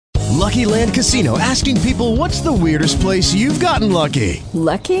Lucky Land Casino, asking people, what's the weirdest place you've gotten lucky?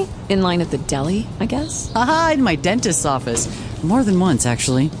 Lucky? In line at the deli, I guess? Aha, in my dentist's office. More than once,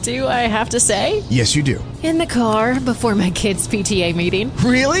 actually. Do I have to say? Yes, you do. In the car before my kids' PTA meeting.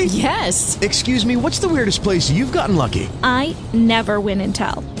 Really? Yes. Excuse me, what's the weirdest place you've gotten lucky? I never win and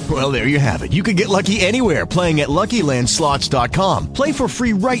tell. Well, there you have it. You can get lucky anywhere, playing at LuckyLandSlots.com. Play for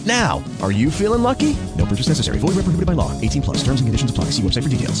free right now. Are you feeling lucky? No purchase necessary. Void where prohibited by law. 18 plus. Terms and conditions apply. See website for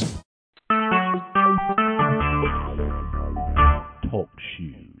details. Talk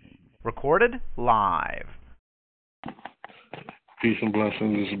shoes. Recorded live. Peace and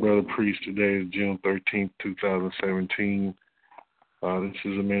blessings. This is Brother Priest. Today is June 13th, 2017. This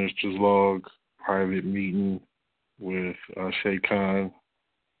is a minister's log, private meeting with Shay Khan.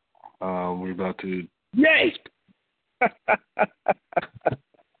 We're about to... Yay!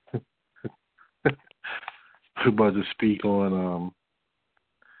 We're about to speak on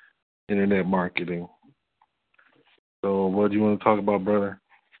internet marketing. So what do you want to talk about, brother?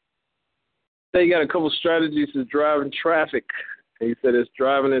 They got a couple strategies to driving traffic. He said it's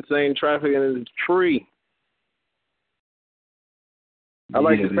driving insane traffic and it's free. I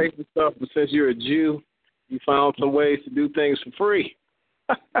like to pay for stuff, but since you're a Jew, you found some ways to do things for free.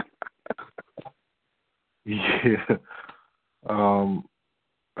 Yeah.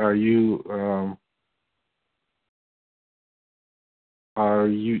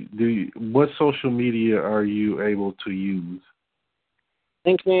 What social media are you able to use?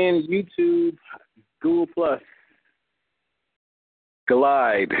 LinkedIn, YouTube, Google Plus,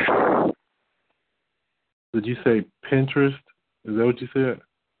 Glide. Did you say Pinterest? Is that what you said?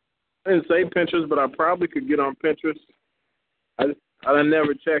 I didn't say Pinterest, but I probably could get on Pinterest. I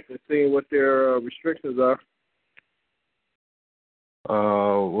never checked and seen what their restrictions are.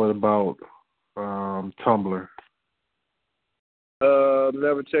 What about Tumblr?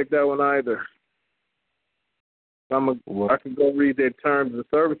 Never checked that one either. I can go read their terms and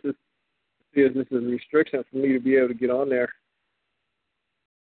services, see if this is a restriction for me to be able to get on there.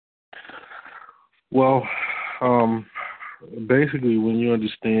 Well, basically, when you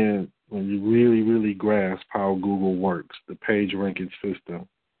really, really grasp how Google works, the page ranking system,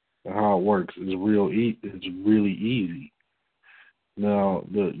 and how it works is it's really easy. Now,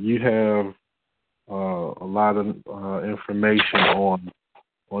 you have a lot of information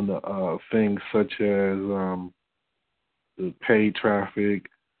on the things such as the paid traffic,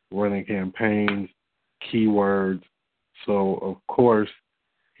 running campaigns, keywords. So, of course,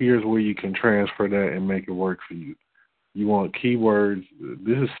 here's where you can transfer that and make it work for you. You want keywords.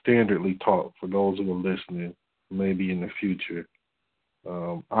 This is standardly taught for those who are listening, maybe in the future.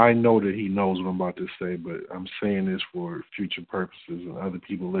 I know that he knows what I'm about to say, but I'm saying this for future purposes and other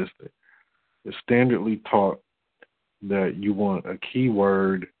people listening. It's standardly taught that you want a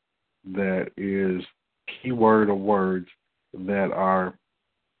keyword that is keyword or words that are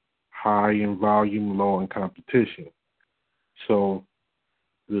high in volume, low in competition. So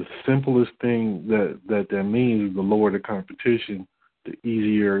the simplest thing that means is the lower the competition, the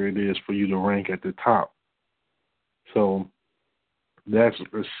easier it is for you to rank at the top. So that's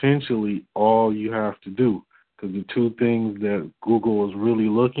essentially all you have to do, because the two things that Google is really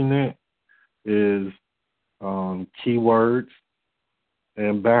looking at is keywords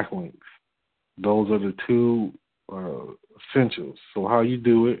and backlinks. Those are the two essentials. So how you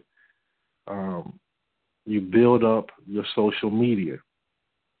do it, you build up your social media.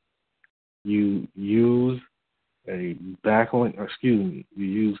 You use a backlink, you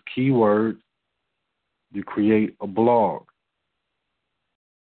use keywords to create a blog.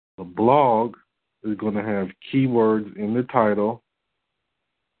 The blog is going to have keywords in the title,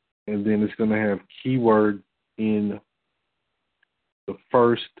 and then it's going to have keywords in the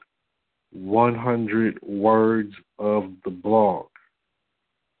first 100 words of the blog.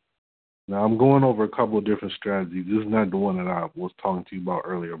 Now, I'm going over a couple of different strategies. This is not the one that I was talking to you about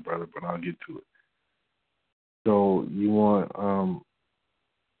earlier, brother, but I'll get to it. So you want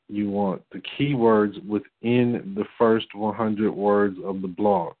the keywords within the first 100 words of the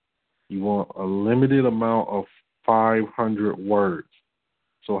blog. You want a limited amount of 500 words.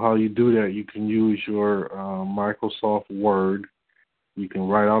 So how you do that, you can use your Microsoft Word. You can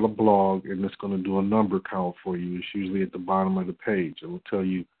write out a blog, and it's going to do a number count for you. It's usually at the bottom of the page. It will tell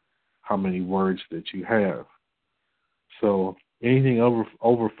you how many words that you have. So anything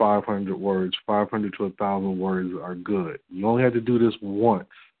over 500 words, 500 to 1,000 words are good. You only have to do this once,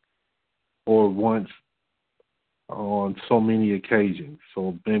 or once on so many occasions.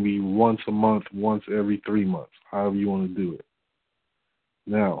 So maybe once a month, once every 3 months, however you want to do it.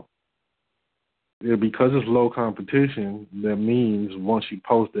 Now, because it's low competition, that means once you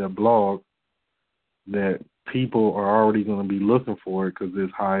post that blog, that people are already going to be looking for it because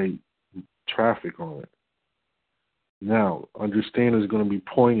there's high traffic on it. Now, understand it's going to be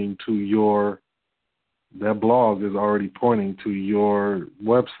pointing to that blog is already pointing to your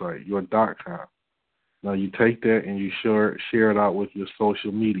website, your .com. Now you take that and you share it out with your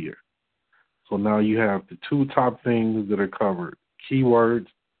social media. So now you have the two top things that are covered: keywords,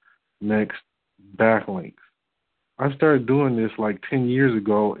 next, backlinks. I started doing this like 10 years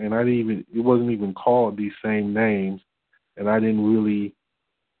ago, and it wasn't even called these same names, and I didn't really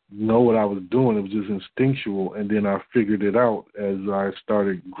know what I was doing. It was just instinctual, and then I figured it out as I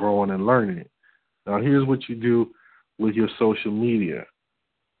started growing and learning it. Now here's what you do with your social media.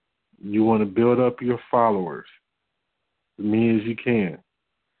 You want to build up your followers as many as you can,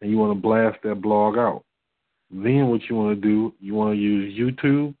 and you want to blast that blog out. Then what you want to do, you want to use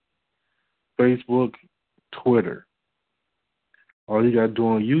YouTube, Facebook, Twitter. All you got to do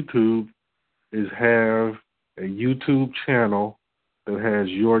on YouTube is have a YouTube channel that has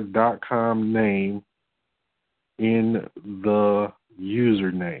your .com name in the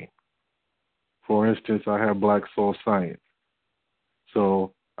username. For instance, I have Black Soul Science.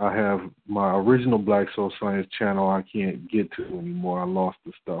 So I have my original Black Soul Science channel I can't get to anymore. I lost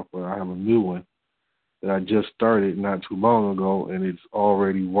the stuff, but I have a new one that I just started not too long ago, and it's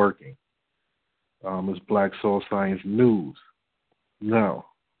already working. It's Black Soul Science News. Now,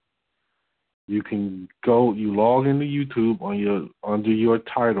 you can you log into YouTube under your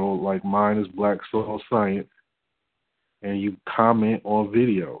title, like mine is Black Soul Science, and you comment on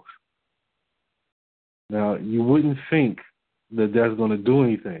videos. Now, you wouldn't think that that's going to do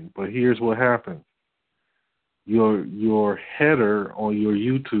anything, but here's what happens. Your header on your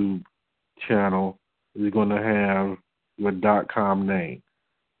YouTube channel is going to have your .com name,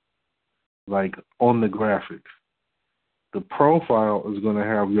 like on the graphics. The profile is going to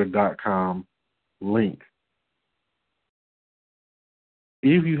have your .com link.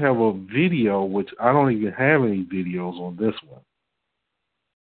 If you have a video, which I don't even have any videos on this one,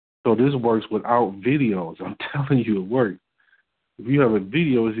 so this works without videos. I'm telling you, it works. If you have a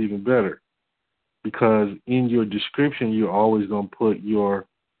video, it's even better, because in your description, you're always going to put your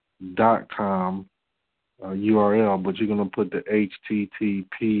 .com URL, but you're going to put the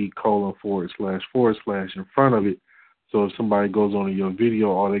http:// in front of it. So if somebody goes on your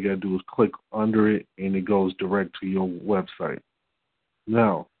video, all they got to do is click under it, and it goes direct to your website.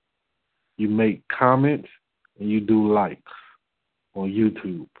 Now, you make comments and you do likes on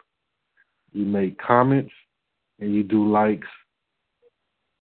YouTube. You make comments and you do likes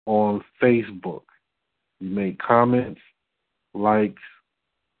on Facebook. You make comments, likes,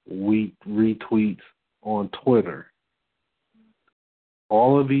 retweets on Twitter.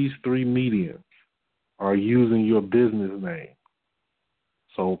 All of these three mediums are using your business name.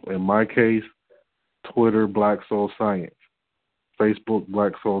 So in my case, Twitter, Black Soul Science. Facebook,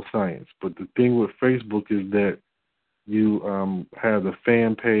 Black Soul Science. But the thing with Facebook is that you have the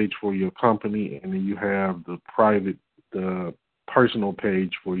fan page for your company, and then you have the personal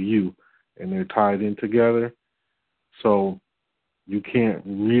page for you, and they're tied in together. So you can't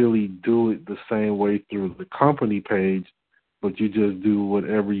really do it the same way through the company page, but you just do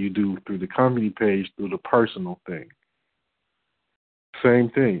whatever you do through the company page through the personal thing. Same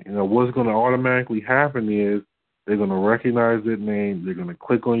thing. What's going to automatically happen is they're going to recognize that name. They're going to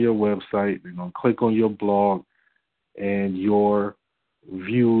click on your website. They're going to click on your blog, and your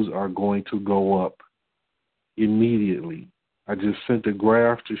views are going to go up immediately. I just sent a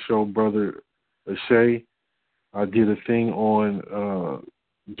graph to show Brother Ashay. I did a thing on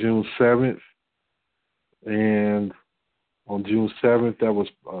June 7th, and on June 7th, that was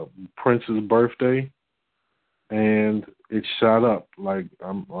Prince's birthday, and it shot up like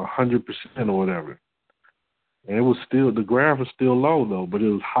 100% or whatever. And it was still, the graph was still low though, but it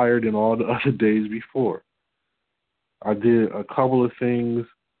was higher than all the other days before. I did a couple of things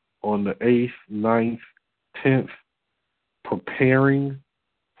on the 8th, 9th, 10th, preparing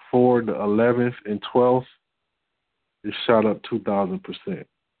for the 11th and 12th. It shot up 2,000%.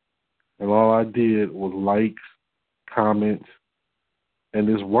 And all I did was likes, comments, and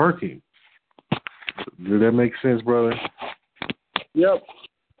it's working. Did that make sense, brother? Yep.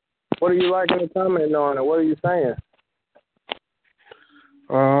 What are you liking and commenting on, and what are you saying?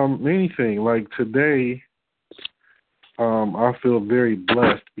 Anything. Like today, I feel very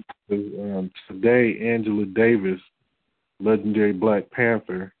blessed because today Angela Davis, legendary Black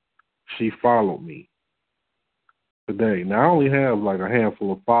Panther, she followed me today. Now, I only have like a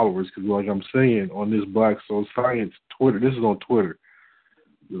handful of followers because, like I'm saying, on this Black Soul Science Twitter, this is on Twitter.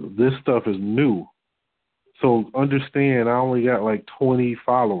 this stuff is new. So understand, I only got like 20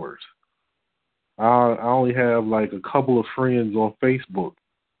 followers. I only have like a couple of friends on Facebook,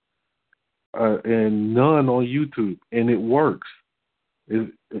 and none on YouTube, and it works.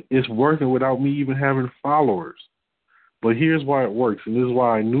 It's working without me even having followers. But here's why it works, and this is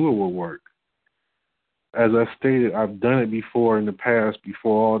why I knew it would work. As I stated, I've done it before in the past,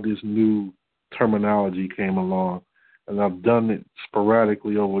 before all this new terminology came along, and I've done it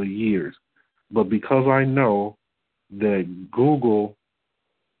sporadically over the years. But because I know that Google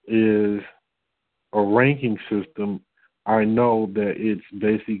is a ranking system, I know that it's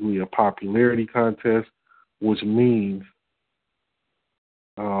basically a popularity contest, which means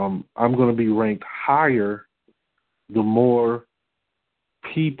I'm going to be ranked higher the more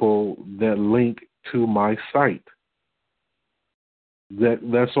people that link to my site.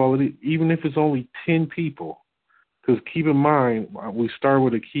 That's all it is, even if it's only 10 people. Because keep in mind, we start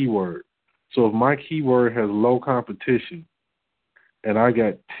with a keyword. So if my keyword has low competition and I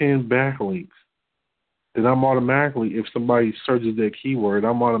got 10 backlinks, then I'm automatically, if somebody searches that keyword,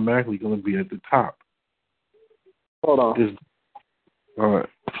 I'm automatically going to be at the top. Hold on. All right.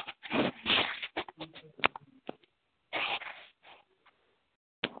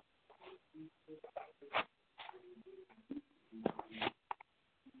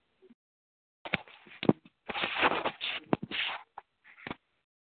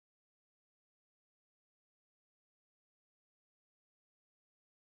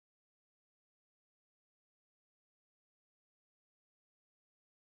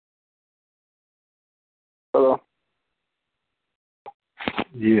 Hello.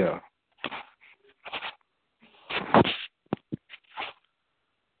 Yeah.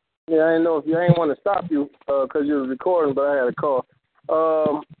 Yeah, I didn't know if you ain't want to stop you because you was recording, but I had a call.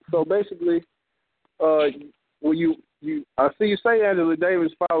 So basically, when you I see you say Angela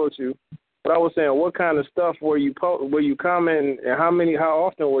Davis follows you, but I was saying, what kind of stuff were you commenting, and how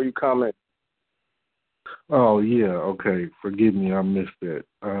often were you commenting? Oh yeah. Okay. Forgive me. I missed that.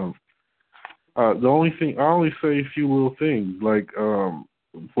 The only thing I only say a few little things. Like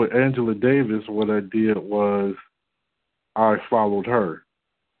with Angela Davis, what I did was I followed her,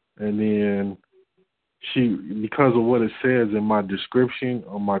 and then because of what it says in my description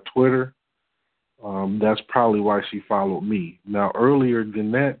on my Twitter, that's probably why she followed me. Now, earlier than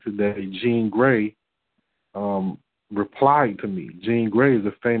that today, Jean Grey replied to me. Jean Grey is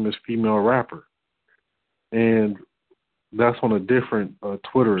a famous female rapper, and that's on a different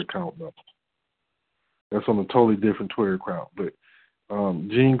Twitter account, though. That's on a totally different Twitter account. But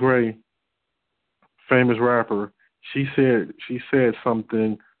Jean Grey, famous rapper, she said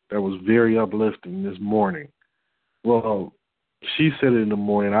something that was very uplifting this morning. Well, she said it in the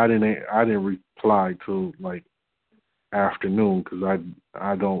morning. I didn't reply till like afternoon because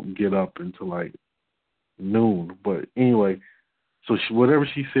I don't get up until like noon. But anyway, so whatever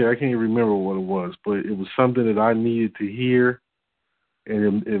she said, I can't remember what it was, but it was something that I needed to hear,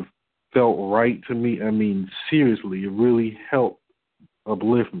 and it felt right to me. I mean, seriously, it really helped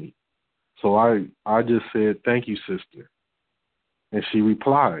uplift me. So I just said, "Thank you, sister," and she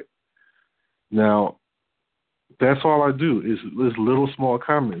replied. Now, that's all I do is little small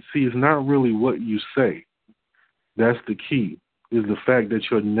comments. See, it's not really what you say. That's the key, is the fact that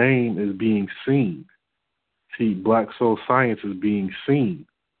your name is being seen. See, Black Soul Science is being seen.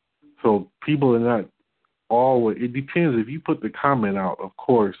 So people are not always, it depends. If you put the comment out, of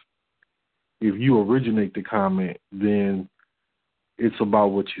course, if you originate the comment, then it's about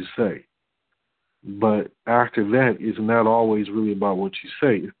what you say. But after that, it's not always really about what you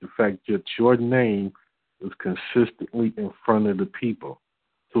say. It's the fact that your name is consistently in front of the people.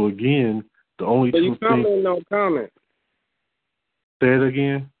 So again, the only two things... So you commenting on comments. Say it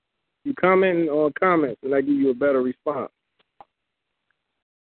again? You commenting on comments, and I give you a better response.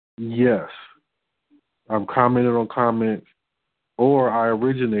 Yes. I'm commenting on comments, or I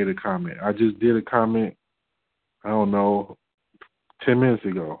originate a comment. I just did a comment, I don't know, 10 minutes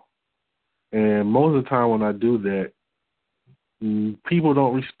ago. And most of the time when I do that, people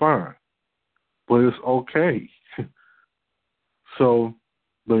don't respond. But it's okay. So,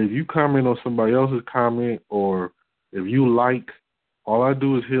 but if you comment on somebody else's comment, or if you like, all I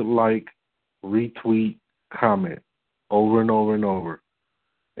do is hit like, retweet, comment over and over and over.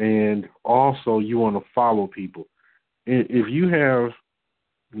 And also you want to follow people. If you have,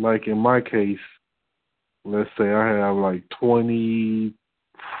 like in my case, let's say I have like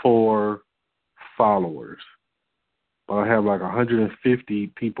 24 followers, but I have like 150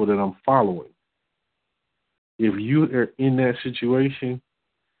 people that I'm following. If you are in that situation,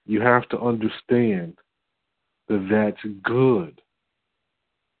 you have to understand that that's good.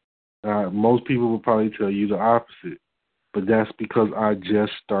 Most people will probably tell you the opposite, but that's because I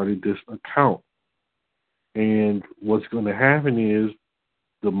just started this account. And what's going to happen is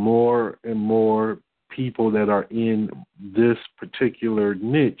the more and more people that are in this particular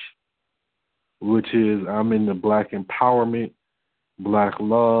niche, which is I'm in the Black empowerment, Black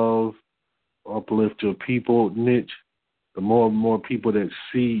love, uplift your people niche, the more and more people that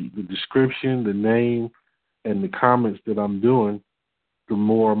see the description, the name, and the comments that I'm doing, the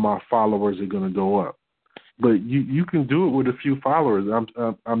more my followers are going to go up. But you can do it with a few followers.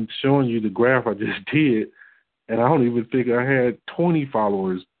 I'm showing you the graph I just did, and I don't even think I had 20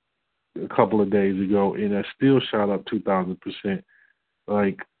 followers a couple of days ago, and I still shot up 2,000%,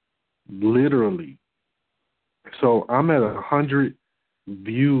 like literally. So I'm at 100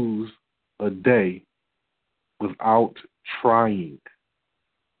 views a day without trying.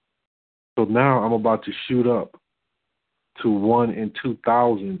 So now I'm about to shoot up to 1 in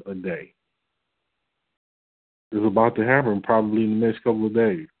 2,000 a day. It's about to happen probably in the next couple of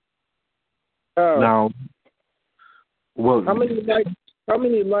days. Now, well, how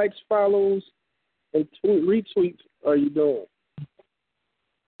many likes, follows, and retweets are you doing?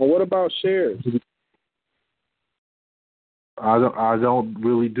 And what about shares? I don't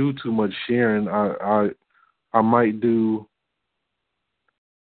really do too much sharing. I might do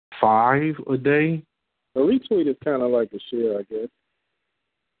 5 a day. A retweet is kind of like a share, I guess.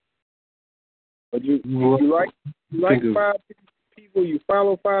 But you like 5 people, you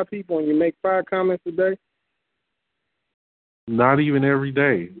follow 5 people, and you make 5 comments a day? Not even every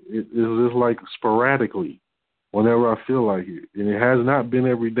day. It's just like sporadically, whenever I feel like it. And it has not been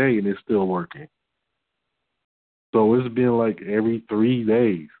every day, and it's still working. So it's been like every 3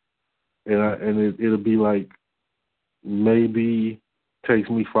 days. And it'll be like maybe takes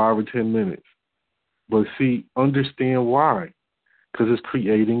me 5 or 10 minutes. But see, understand why. Because it's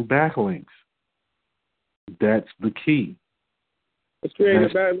creating backlinks. That's the key. It's creating a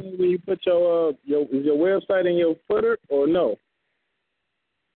backlink when you put is your website in your footer or no?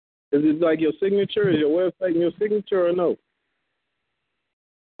 Is it like your signature? Is your website in your signature or no?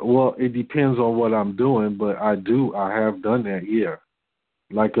 Well, it depends on what I'm doing, but I have done that, yeah.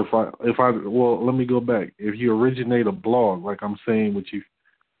 Like well, let me go back. If you originate a blog, like I'm saying what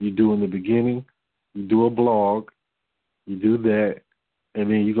you do in the beginning, you do a blog, you do that,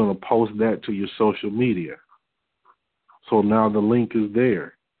 and then you're going to post that to your social media. So now the link is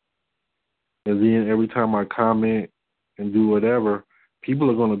there. And then every time I comment and do whatever, people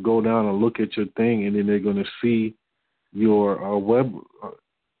are going to go down and look at your thing, and then they're going to see your web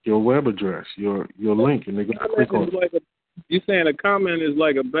address, your link, and they're going to click on it. You're saying a comment is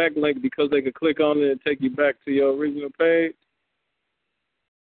like a backlink because they could click on it and take you back to your original page?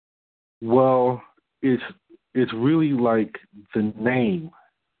 Well, it's really like the name.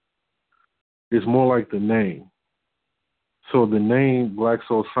 It's more like the name. So the name Black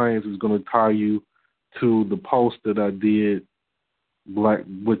Soul Science is going to tie you to the post that I did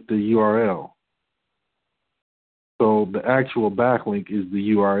with the URL. So the actual backlink is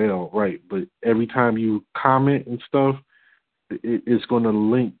the URL, right? But every time you comment and stuff, it's going to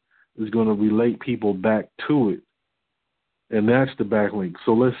link, it's going to relate people back to it. And that's the backlink.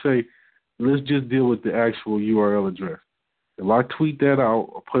 So let's just deal with the actual URL address. If I tweet that out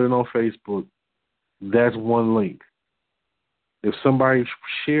or put it on Facebook, that's one link. If somebody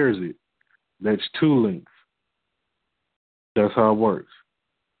shares it, that's 2 links. That's how it works.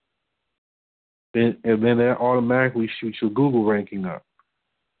 And then that automatically shoots your Google ranking up.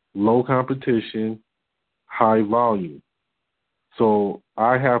 Low competition, high volume. So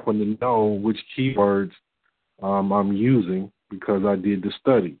I happen to know which keywords I'm using because I did the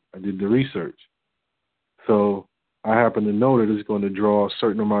study. I did the research. So I happen to know that it's going to draw a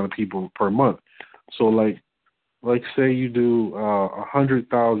certain amount of people per month. So like say you do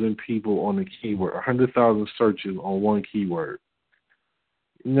 100,000 people on a keyword, 100,000 searches on one keyword.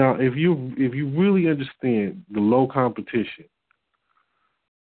 Now, if you really understand the low competition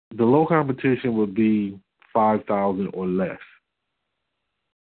would be 5,000 or less.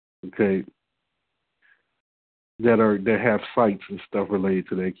 Okay, that have sites and stuff related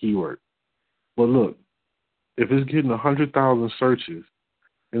to that keyword. But look, if it's getting 100,000 searches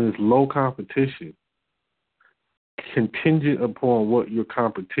and it's low competition, contingent upon what your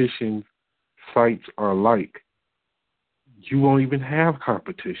competition sites are like, you won't even have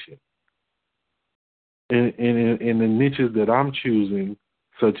competition. In the niches that I'm choosing,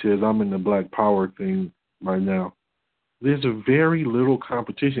 such as I'm in the Black Power thing right now, there's a very little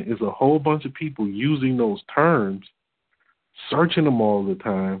competition. It's a whole bunch of people using those terms, searching them all the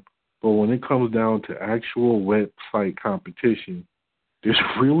time, but when it comes down to actual website competition, There's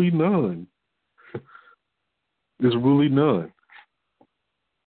really none. There's really none.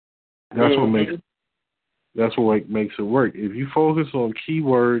 That's what makes it work. If you focus on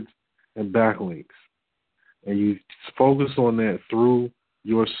keywords and backlinks, and you focus on that through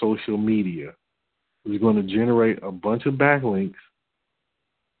your social media, it's going to generate a bunch of backlinks,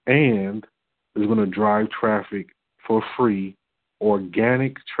 and it's going to drive traffic for free,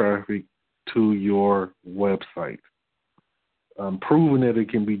 organic traffic to your website. I'm proving that it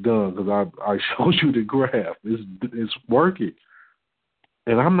can be done because I showed you the graph. It's working.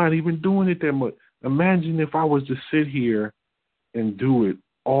 And I'm not even doing it that much. Imagine if I was to sit here and do it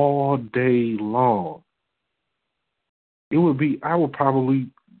all day long. I would probably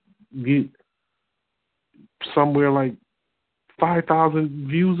get somewhere like 5,000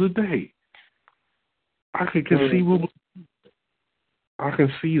 views a day. I can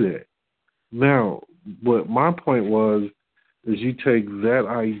see that. Now, what my point was is you take that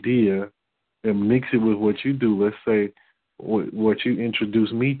idea and mix it with what you do. Let's say what you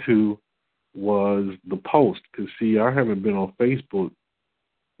introduced me to was the post. Because, see, I haven't been on Facebook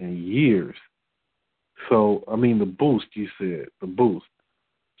in years. So, I mean, the boost, you said, the boost.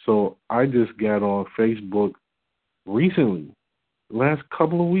 So I just got on Facebook recently, last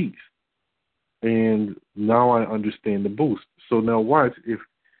couple of weeks. And now I understand the boost. So now watch, if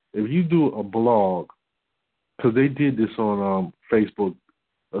you do a blog, because they did this on Facebook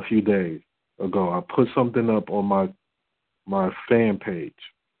a few days ago. I put something up on my fan page.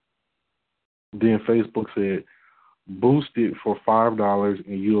 Then Facebook said, boost it for $5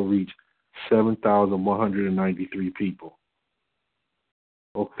 and you'll reach 7,193 people.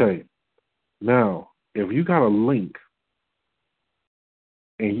 Okay. Now, if you got a link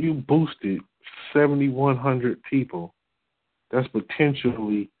and you boosted 7,100 people, that's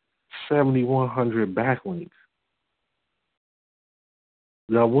potentially 7,100 backlinks.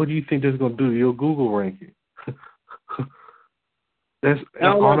 Now, what do you think that's going to do to your Google ranking? I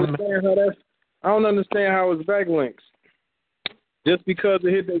don't understand how it's backlinks. Just because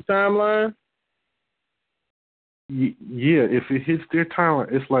it hit their timeline? Yeah, if it hits their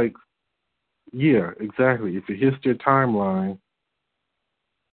timeline, it's like, yeah, exactly. If it hits their timeline,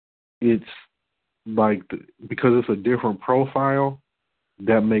 it's like, because it's a different profile,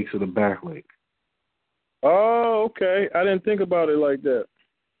 that makes it a backlink. Oh, okay. I didn't think about it like that.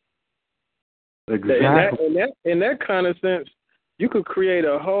 Exactly. In that kind of sense, you could create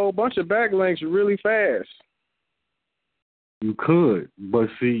a whole bunch of backlinks really fast. You could, but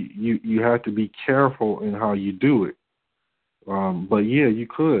see, you have to be careful in how you do it. But yeah, you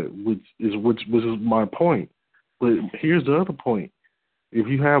could, which is my point. But here's the other point: if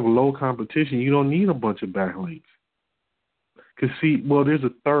you have low competition, you don't need a bunch of backlinks. Because see, well, there's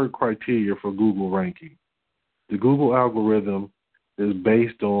a third criteria for Google ranking. The Google algorithm is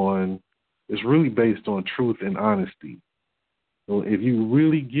really based on truth and honesty. So if you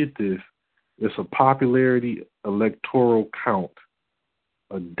really get this, it's a popularity electoral count,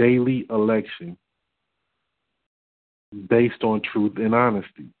 a daily election based on truth and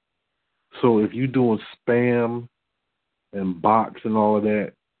honesty. So if you're doing spam and bots and all of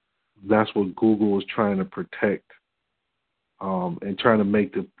that, that's what Google is trying to protect, and trying to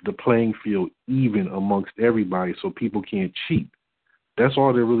make the playing field even amongst everybody so people can't cheat. That's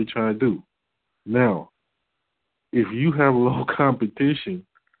all they're really trying to do. Now, if you have low competition,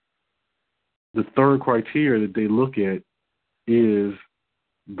 the third criteria that they look at is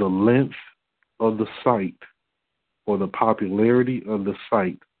the length of the site or the popularity of the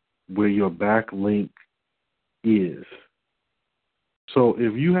site where your backlink is. So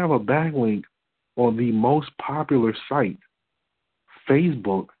if you have a backlink on the most popular site,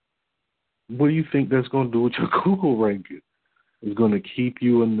 Facebook, what do you think that's going to do with your Google ranking? It's going to keep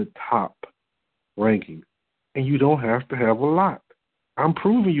you in the top ranking. And you don't have to have a lot. I'm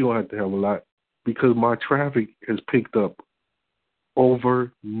proving you don't have to have a lot because my traffic has picked up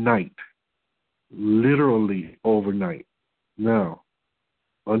overnight. Literally overnight. Now,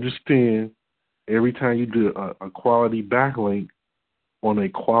 understand, every time you do a quality backlink on a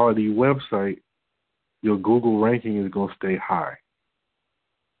quality website, your Google ranking is going to stay high.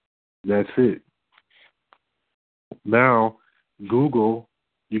 That's it. Now, Google,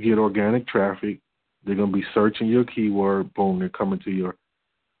 you get organic traffic. They're going to be searching your keyword. Boom, they're coming to your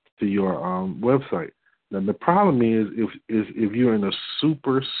website. Now, the problem is if you're in a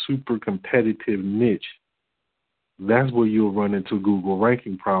super, super competitive niche, that's where you'll run into Google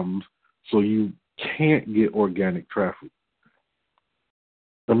ranking problems, so you can't get organic traffic.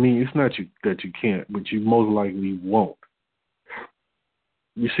 I mean, it's not that you can't, but you most likely won't.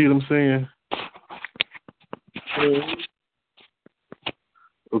 You see what I'm saying?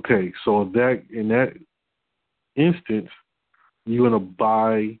 Okay, so in that instance, you're going to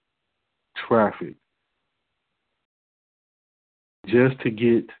buy traffic just to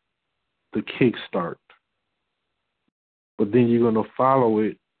get the kickstart. But then you're going to follow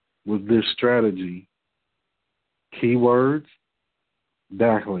it with this strategy: keywords,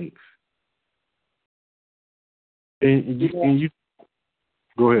 backlinks. And you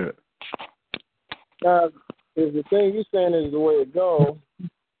go ahead. If the thing you're saying is the way it goes,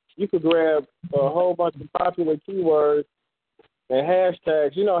 you could grab a whole bunch of popular keywords and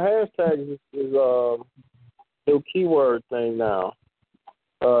hashtags. You know, hashtags is new keyword thing now.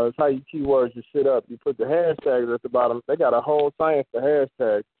 It's how you keywords your shit up. You put the hashtags at the bottom. They got a whole science for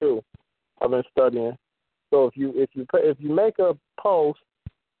hashtags too. I've been studying. So if you make a post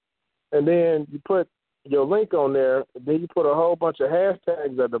and then you put your link on there, and then you put a whole bunch of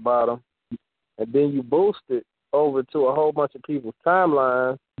hashtags at the bottom, and then you boost it over to a whole bunch of people's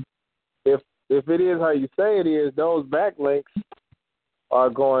timelines, if it is how you say it is, those backlinks are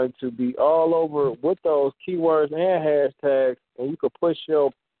going to be all over with those keywords and hashtags, and you could push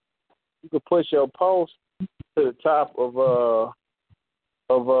your post to the top of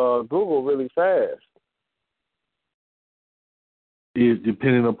Google really fast. It's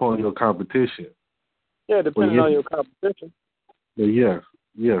depending upon your competition. Yeah, depending on your competition. But yes,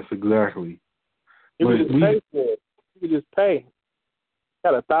 exactly. You can just pay for it. You can just pay.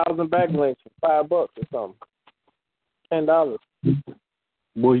 Got 1,000 backlinks for $5 or something. $10.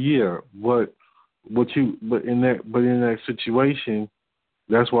 Well, yeah, but in that situation,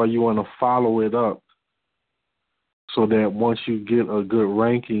 that's why you want to follow it up, so that once you get a good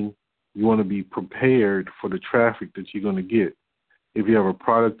ranking, you want to be prepared for the traffic that you're going to get. If you have a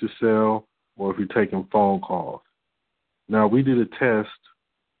product to sell, or if you're taking phone calls. Now, we did a test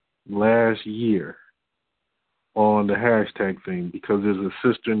last year on the hashtag thing because there's a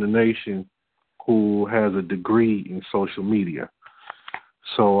sister in the nation who has a degree in social media.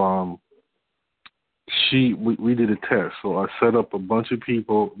 So we did a test. So I set up a bunch of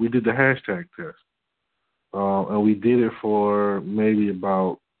people. We did the hashtag test. And we did it for maybe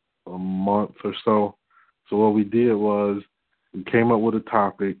about a month or so. So what we did was we came up with a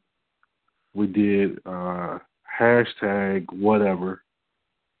topic. We did hashtag whatever.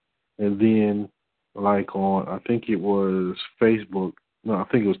 And then like on, I think it was Facebook. No, I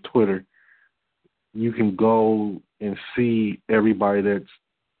think it was Twitter. You can go and see everybody that's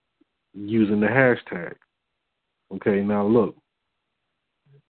using the hashtag. Okay, now look.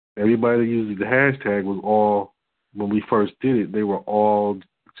 Everybody that uses the hashtag was all, when we first did it, they were all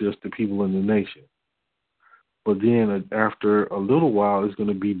just the people in the nation. But then after a little while, there's going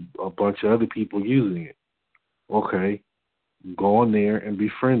to be a bunch of other people using it. Okay, go on there and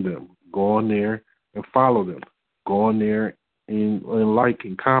befriend them. Go on there and follow them. Go on there and like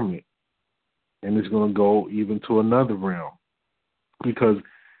and comment. And it's going to go even to another realm. Because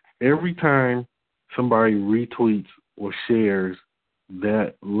every time somebody retweets or shares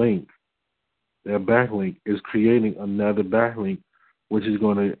that link, that backlink, is creating another backlink, which is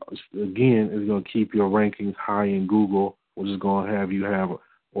going to, again, is going to keep your rankings high in Google, which is going to have you have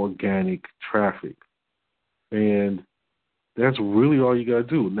organic traffic. And that's really all you got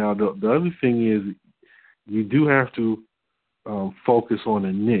to do. Now, the other thing is you do have to focus on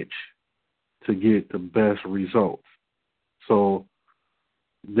a niche to get the best results. So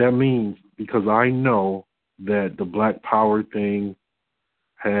that means, because I know that the Black Power thing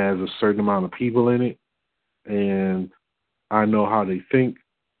has a certain amount of people in it, and I know how they think.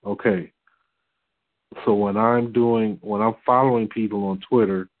 Okay, so when I'm following people on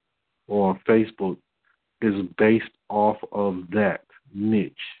Twitter or on Facebook, is based off of that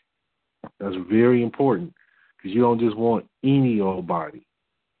niche. That's very important, because you don't just want any old body.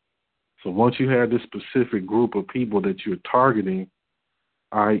 So once you have this specific group of people that you're targeting,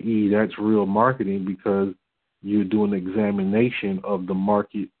 i.e. that's real marketing, because you're doing an examination of the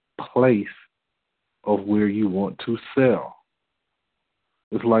marketplace of where you want to sell.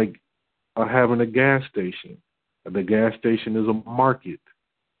 It's like having a gas station. The gas station is a market.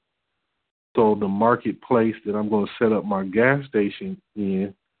 So the marketplace that I'm going to set up my gas station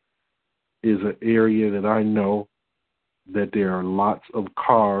in is an area that I know that there are lots of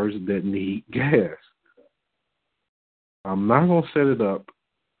cars that need gas. I'm not going to set it up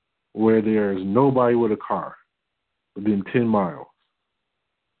where there is nobody with a car within 10 miles.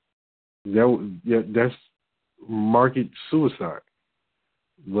 That's market suicide.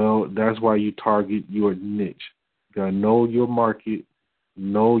 Well, that's why you target your niche. You got to know your market,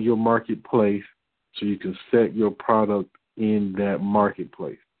 know your marketplace, so you can set your product in that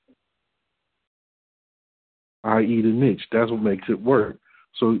marketplace, i.e. the niche. That's what makes it work.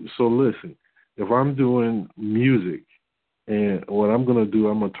 So listen, if I'm doing music, and what I'm going to do,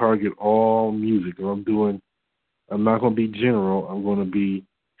 I'm going to target all music. If I'm not going to be general. I'm going to be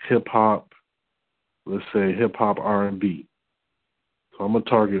hip hop. Let's say hip hop R&B. So I'm going to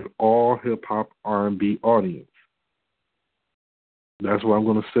target all hip hop R&B audience. That's what I'm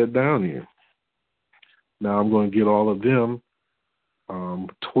going to sit down here. Now I'm going to get all of them,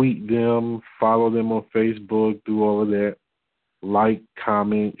 tweet them, follow them on Facebook, do all of that, like,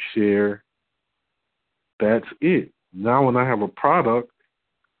 comment, share. That's it. Now when I have a product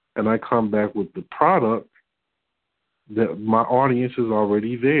and I come back with the product, that my audience is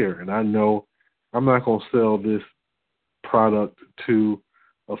already there, and I know I'm not going to sell this product to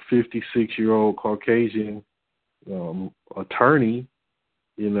a 56-year-old Caucasian attorney,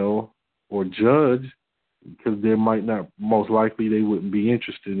 or judge, because most likely they wouldn't be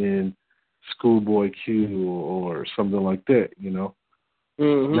interested in Schoolboy Q or something like that,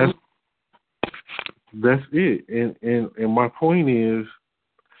 Mm-hmm. That's it. And my point is,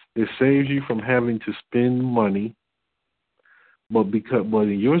 it saves you from having to spend money, but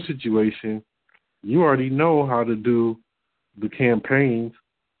in your situation, you already know how to do the campaigns,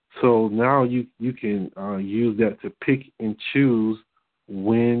 so now you can use that to pick and choose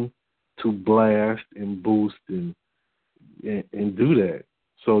when to blast and boost and do that.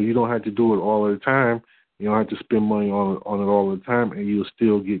 So you don't have to do it all the time. You don't have to spend money on it all the time, and you'll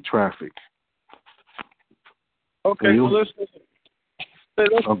still get traffic. Okay, well, let's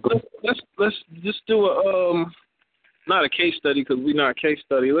just do a not a case study, because we're not a case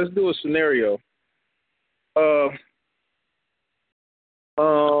study. Let's do a scenario.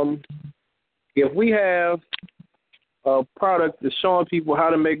 If we have a product that's showing people how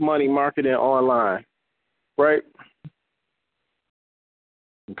to make money marketing online, right?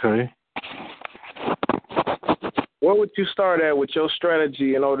 Okay. Where would you start at with your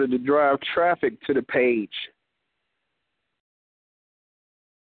strategy in order to drive traffic to the page?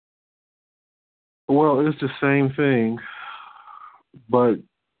 Well, it's the same thing, but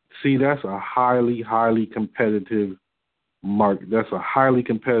see, that's a highly, highly competitive market. That's a highly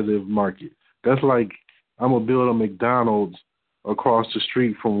competitive market. That's like I'm going to build a McDonald's across the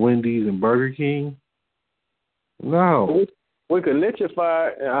street from Wendy's and Burger King. No. We could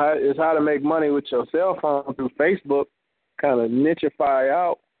nicheify is how to make money with your cell phone through Facebook, kind of nicheify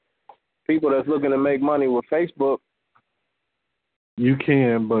out people that's looking to make money with Facebook. You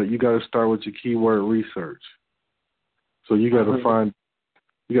can, but you got to start with your keyword research. So you got to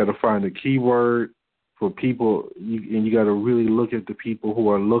find a keyword for people, and you got to really look at the people who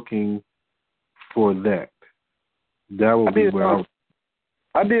are looking for that. That will be where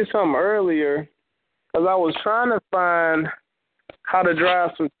I did something earlier because I was trying to find how to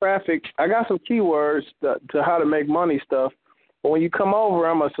drive some traffic. I got some keywords to how to make money stuff. But when you come over,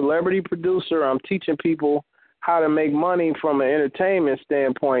 I'm a celebrity producer. I'm teaching people how to make money from an entertainment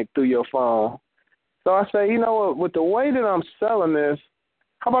standpoint through your phone. So I say, you know what, with the way that I'm selling this,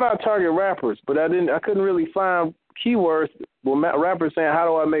 how about I target rappers? But I couldn't really find keywords with rappers saying, how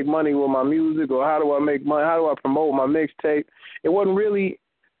do I make money with my music, or how do I make money, how do I promote my mixtape? It wasn't really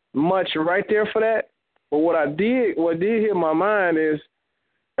much right there for that. But what did hit my mind is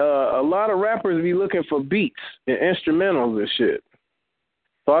a lot of rappers be looking for beats and instrumentals and shit.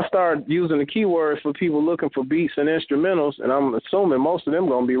 So I started using the keywords for people looking for beats and instrumentals, and I'm assuming most of them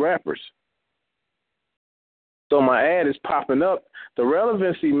going to be rappers. So my ad is popping up. The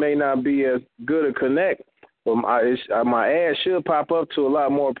relevancy may not be as good a connect, but my ad should pop up to a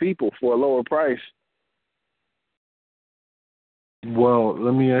lot more people for a lower price. Well,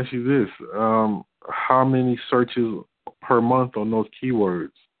 let me ask you this. How many searches per month on those keywords?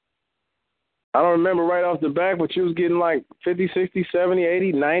 I don't remember right off the back, but you was getting like 50, 60, 70,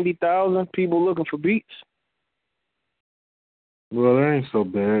 80, 90,000 people looking for beats. Well, that ain't so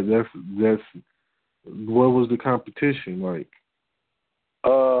bad. That's what was the competition like?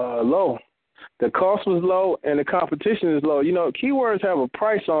 Low. The cost was low and the competition is low. You know, keywords have a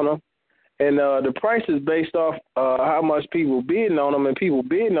price on them, and the price is based off how much people bidding on them, and people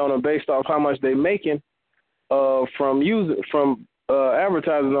bidding on them based off how much they making from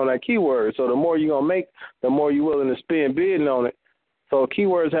advertising on that keyword. So the more you're going to make, the more you're willing to spend bidding on it. So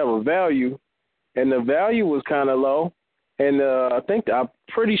keywords have a value, and the value was kind of low. And I'm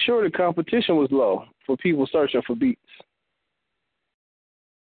pretty sure the competition was low for people searching for beats.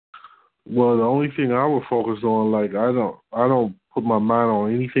 Well, the only thing I would focus on, like I don't put my mind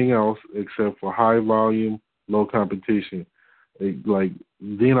on anything else except for high volume, low competition.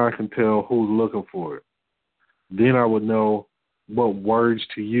 Then I can tell who's looking for it. Then I would know what words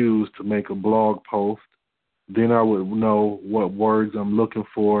to use to make a blog post. then I would know what words I'm looking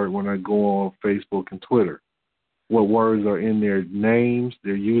for when I go on Facebook and Twitter. What words are in their names,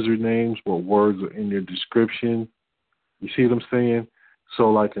 their usernames, what words are in their description. You see what I'm saying?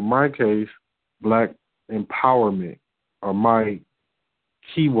 So like in my case, Black empowerment are my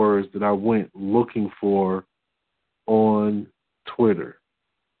keywords that I went looking for on Twitter.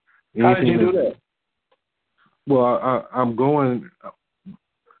 How did you do that? Well, I'm going.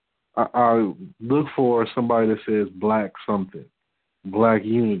 I look for somebody that says Black something, Black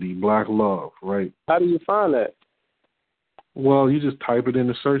unity, Black love, right? How do you find that? Well, you just type it in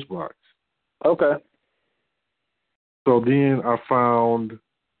the search box. Okay. So then I found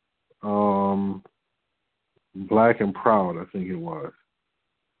Black and Proud, I think it was.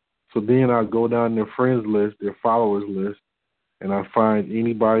 So then I go down their friends list, their followers list, and I find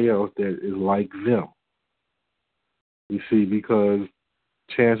anybody else that is like them. You see, because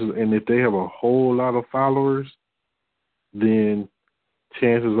chances, and if they have a whole lot of followers, then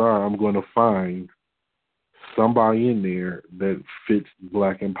chances are I'm going to find somebody in there that fits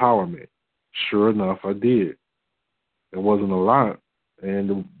Black empowerment. Sure enough, I did. It wasn't a lot,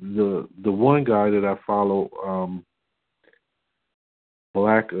 and the one guy that I follow,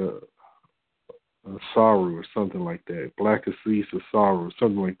 Black Saru or something like that, Black Assis Saru,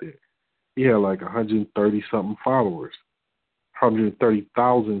 something like that. He had like 130 something followers,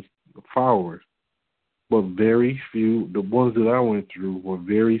 130,000 followers, but very few. The ones that I went through were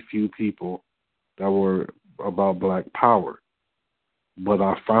very few people that were about Black power. But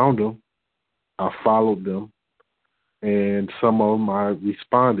I found them, I followed them, and some of them I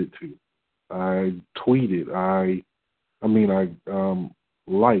responded to. I tweeted, I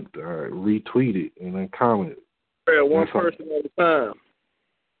liked, I retweeted, and I commented. Yeah, one person at a time.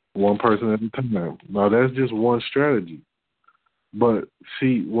 One person at a time. Now, that's just one strategy. But,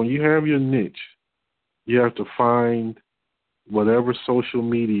 see, when you have your niche, you have to find whatever social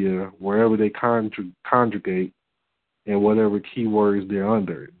media, wherever they conjugate, and whatever keywords they're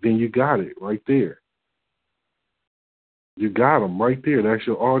under. Then you got it right there. You got them right there. That's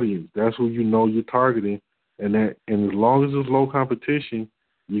your audience. That's who you know you're targeting. And as long as there's low competition,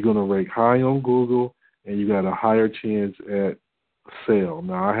 you're going to rank high on Google, and you got a higher chance at sale.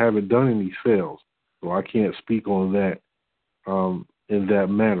 Now, I haven't done any sales, so I can't speak on that in that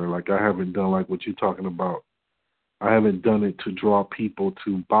manner. Like, I haven't done like what you're talking about. I haven't done it to draw people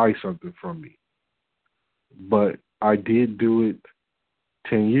to buy something from me. But I did do it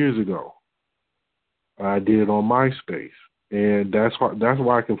 10 years ago. I did it on MySpace. And that's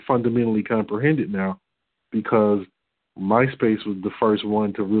why I can fundamentally comprehend it now, because MySpace was the first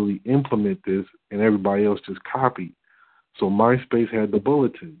one to really implement this, and everybody else just copied. So MySpace had the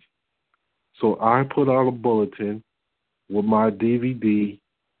bulletins. So I put out a bulletin with my DVD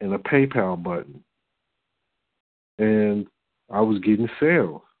and a PayPal button. And I was getting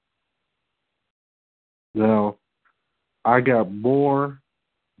sales. Now, I got more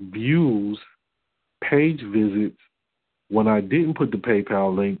views, page visits, when I didn't put the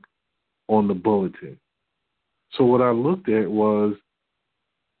PayPal link on the bulletin. So what I looked at was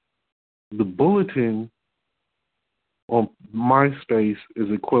the bulletin on MySpace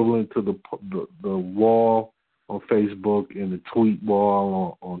is equivalent to the wall on Facebook and the tweet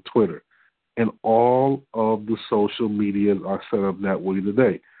wall on Twitter. And all of the social medias are set up that way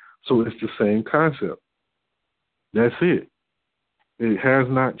today. So it's the same concept. That's it. It has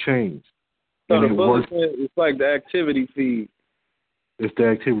not changed. So and the bulletin is like the activity feed. It's the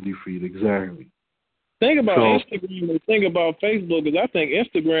activity feed, exactly. Think about Instagram and think about Facebook, because I think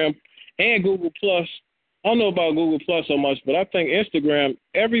Instagram and Google Plus, I don't know about Google Plus so much, but I think Instagram,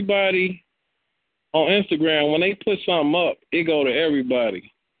 everybody on Instagram, when they put something up, it go to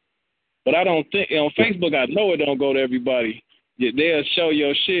everybody. But I don't think, on Facebook, I know it don't go to everybody. They'll show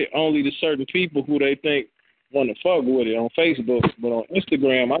your shit only to certain people who they think want to fuck with it on Facebook. But on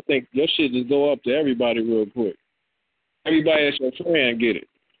Instagram, I think your shit just go up to everybody real quick. Everybody that's your friend get it.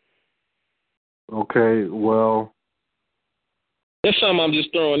 Okay, well, that's something I'm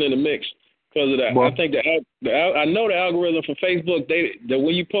just throwing in the mix because of that. Well, I think I know the algorithm for Facebook, that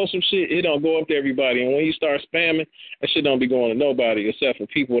when you post some shit, it don't go up to everybody. And when you start spamming, that shit don't be going to nobody except for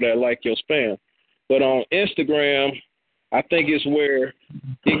people that like your spam. But on Instagram, I think it's where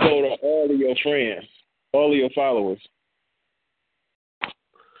it go to all of your friends, all of your followers.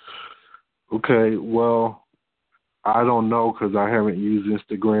 Okay, well, I don't know because I haven't used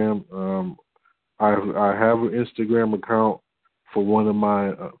Instagram. I have an Instagram account for one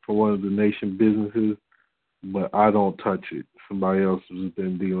of the nation businesses, but I don't touch it. Somebody else has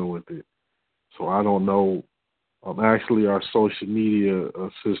been dealing with it, so I don't know. Actually, our social media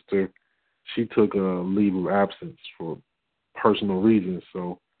sister she took a leave of absence for personal reasons,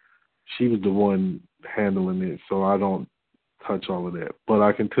 so she was the one handling it, so I don't touch all of that. But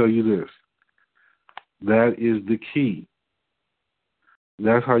I can tell you this. That is the key.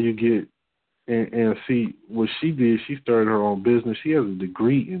 That's how you get, and see, what she did, she started her own business. She has a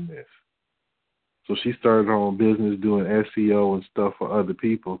degree in this. So she started her own business doing SEO and stuff for other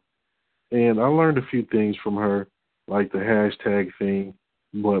people. And I learned a few things from her, like the hashtag thing.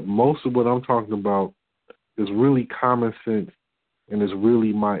 But most of what I'm talking about is really common sense and is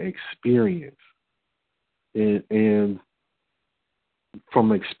really my experience. And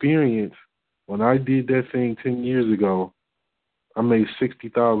from experience, when I did that thing 10 years ago, I made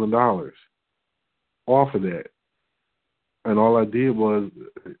 $60,000 off of that. And all I did was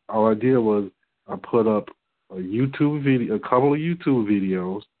I put up a YouTube video, a couple of YouTube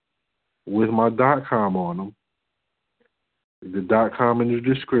videos with my .com on them, the .com in the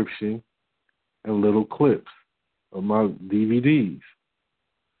description, and little clips of my DVDs.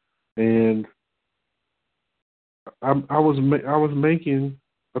 And I was making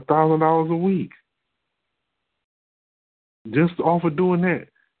 $1,000 a week just off of doing that.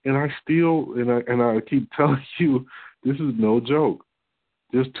 And I still, and I keep telling you, this is no joke.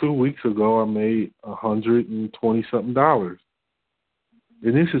 Just 2 weeks ago, I made $120-something.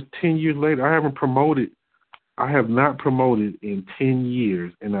 And this is 10 years later. I have not promoted in 10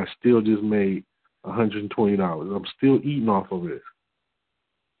 years, and I still just made $120. I'm still eating off of this.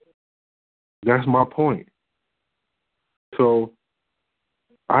 That's my point. So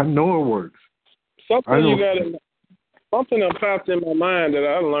I know it works. Something that popped in my mind that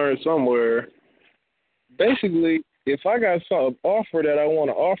I learned somewhere. Basically, if I got some offer that I want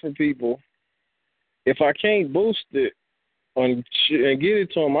to offer people, if I can't boost it and get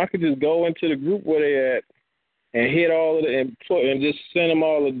it to them, I could just go into the group where they at and hit all of it and just send them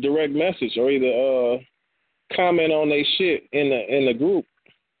all a direct message, or either comment on their shit in the group.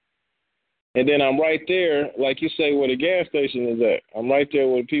 And then I'm right there, like you say, where the gas station is at. I'm right there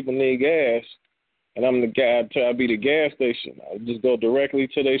where people need gas, and I'm the guy. I'll be the gas station. I just go directly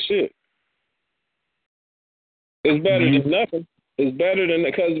to their shit. It's better than nothing. It's better than,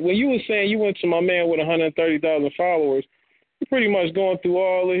 because when you were saying you went to my man with 130,000 followers, you're pretty much going through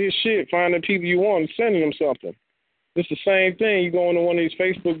all of his shit, finding people you want and sending them something. It's the same thing. You go into one of these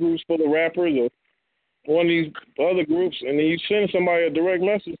Facebook groups full of rappers or one of these other groups, and then you send somebody a direct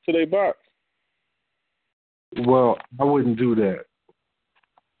message to their box. Well, I wouldn't do that.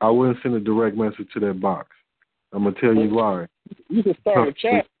 I wouldn't send a direct message to that box. I'm going to tell you why. You can start a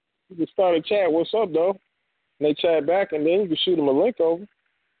chat. You can start a chat. What's up, though? And they chat back, and then you can shoot them a link over.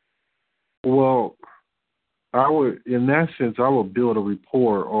 Well, in that sense, I would build a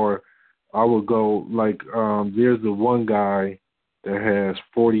rapport, or I would go, like, there's the one guy that has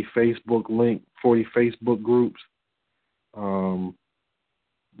 40 Facebook groups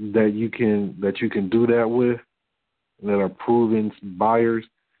that you can do that with, that are proven buyers.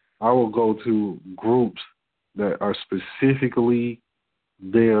 I will go to groups that are specifically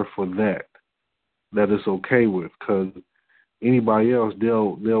there for that it's okay with, because anybody else,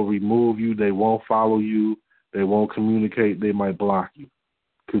 they'll remove you, they won't follow you, they won't communicate, they might block you,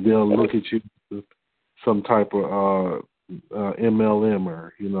 because they'll look at you as some type of MLM,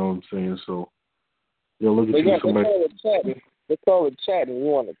 or you know what I'm saying. So they'll look at you as somebody. They call it chatting. You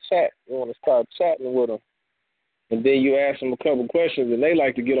want to chat. You want to start chatting with them, and then you ask them a couple questions, and they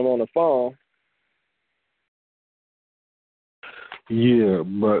like to get them on the phone. Yeah,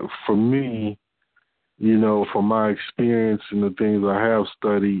 but for me, you know, from my experience and the things I have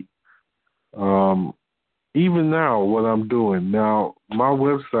studied, even now, what I'm doing now, my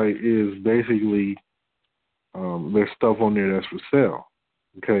website is basically there's stuff on there that's for sale,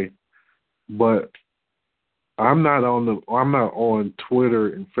 okay, but I'm not on Twitter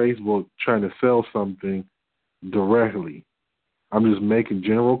and Facebook trying to sell something directly. I'm just making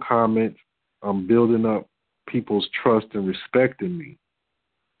general comments. I'm building up people's trust and respect in me.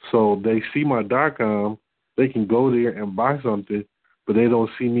 So they see my .com, they can go there and buy something, but they don't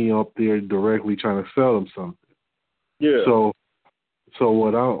see me up there directly trying to sell them something. Yeah. So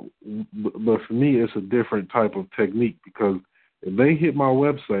but for me, it's a different type of technique, because if they hit my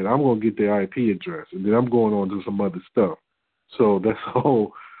website, I'm going to get their IP address, and then I'm going on to some other stuff. So that's a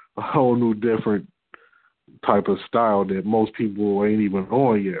whole new different type of style that most people ain't even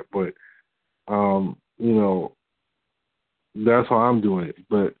on yet. But, you know, that's how I'm doing it.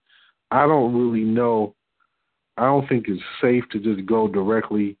 But I don't really know. I don't think it's safe to just go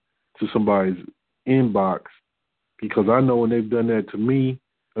directly to somebody's inbox, because I know when they've done that to me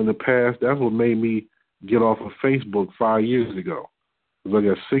in the past, that's what made me get off of Facebook 5 years ago. because I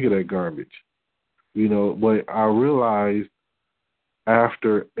got sick of that garbage. You know, but I realized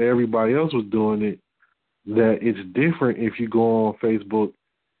after everybody else was doing it that it's different if you go on Facebook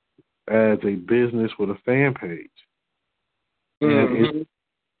as a business with a fan page. And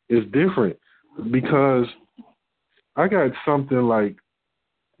it's different because I got something like,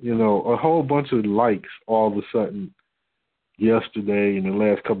 you know, a whole bunch of likes all of a sudden yesterday and the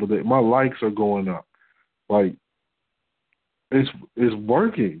last couple of days. My likes are going up. Like, it's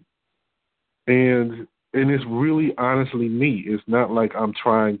working. And it's really honestly me. It's not like I'm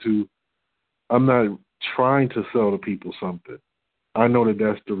not trying to sell to people something. I know that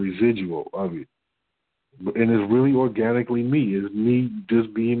that's the residual of it. And it's really organically me. It's me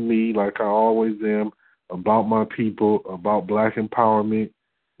just being me like I always am, about my people, about black empowerment.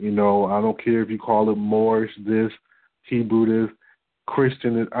 You know, I don't care if you call it Moorish this, Hebrew this,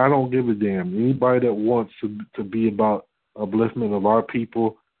 Christian this. I don't give a damn. Anybody that wants to be about upliftment of our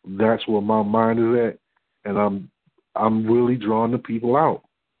people, that's where my mind is at. And I'm really drawing the people out.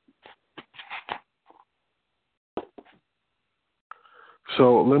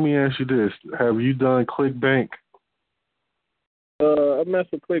 So let me ask you this. Have you done ClickBank? I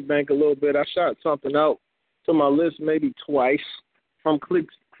messed with ClickBank a little bit. I shot something out to my list maybe twice from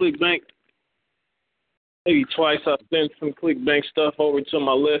ClickBank. Maybe twice I sent some ClickBank stuff over to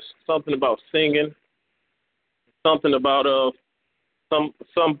my list. Something about singing. Something about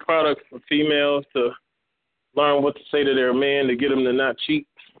some products for females to learn what to say to their man to get them to not cheat.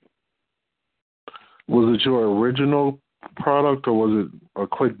 Was it your original product or was it a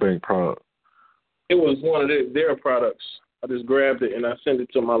ClickBank product? It was one of their products. I just grabbed it and I sent it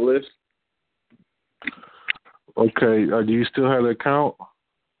to my list. Okay. Do you still have the account?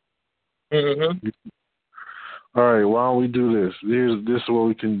 Mm-hmm. All right. Why don't we do this? This is what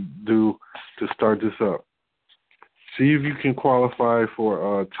we can do to start this up. See if you can qualify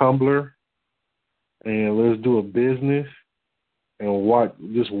for Tumblr, and let's do a business and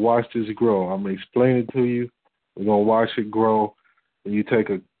just watch this grow. I'm going to explain it to you. We're going to watch it grow. And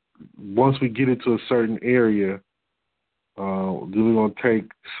once we get it to a certain area, then we're going to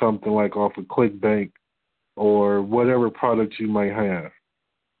take something like off of ClickBank or whatever product you might have.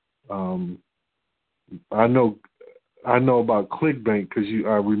 I know about ClickBank because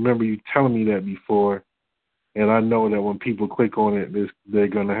I remember you telling me that before, and I know that when people click on it, they're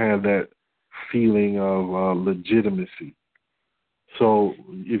going to have that feeling of legitimacy. So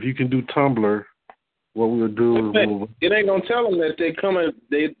if you can do Tumblr, what we'll do is it ain't gonna tell them that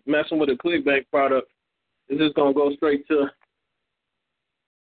they messing with a ClickBank product. It's just gonna go straight to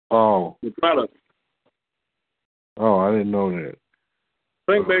the product. Oh, I didn't know that.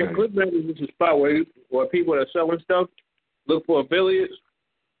 ClickBank is just a spot where people that are selling stuff look for affiliates.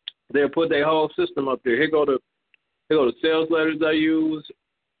 They'll put their whole system up there. Here go the sales letters I use.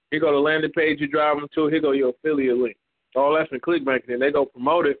 Here go the landing page you drive them to. Here go your affiliate link. All that's in ClickBank, and they go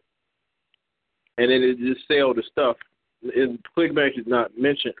promote it, and then it just sell the stuff. ClickBank is not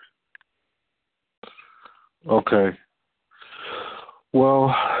mentioned. Okay.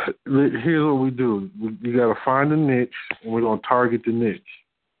 Well, here's what we do. You got to find a niche, and we're going to target the niche.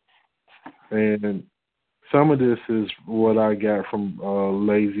 And some of this is what I got from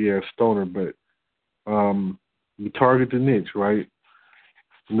Lazy Ass Stoner, but you target the niche, right?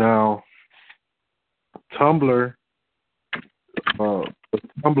 Now, Tumblr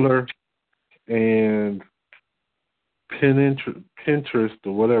and Pinterest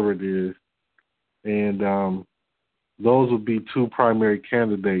or whatever it is, and those would be two primary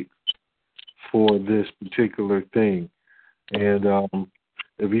candidates for this particular thing. And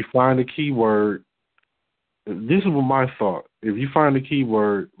if you find a keyword, this is what my thought. If you find a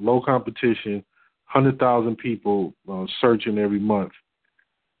keyword, low competition, 100,000 people searching every month,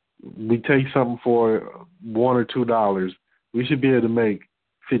 we take something for $1 or $2, we should be able to make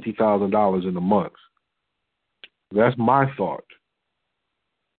 $50,000 in a month. That's my thought.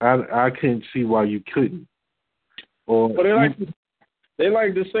 I can't see why you couldn't. Or well, they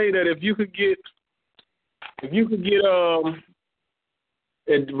like to say that if you could get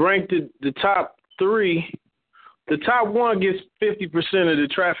it ranked the top three, the top one gets 50% of the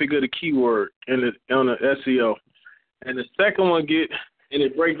traffic of the keyword on the SEO, and the second one and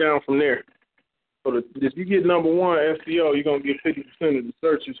it break down from there. So if you get number one SEO, you're gonna get 50% of the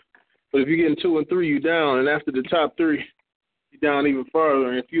searches. But if you're getting 2 and 3, you're down, and after the top 3, you're down even further.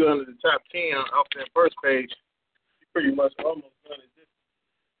 And if you're under the top 10 off that first page, you're pretty much almost done at this.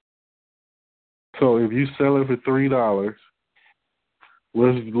 So if you sell it for $3,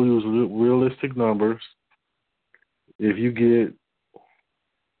 let's use realistic numbers. If you get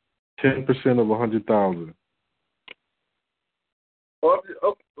 10% of 100,000. Well,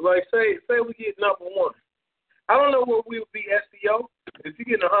 like say we get number one. I don't know what we would be SEO. If you're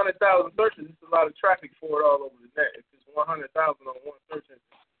getting 100,000 searches, it's a lot of traffic for it all over the net. If it's 100,000 on one search engine,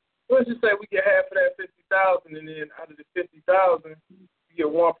 let's just say we get half of that 50,000, and then out of the 50,000, you get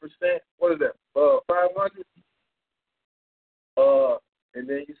 1%. What is that? 500. And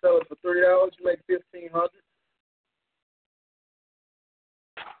then you sell it for $3, you make $1,500.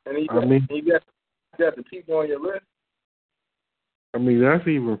 And you got the people on your list. I mean, that's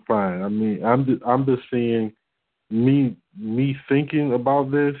even fine. I mean, I'm just saying, me thinking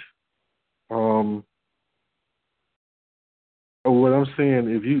about this. What I'm saying,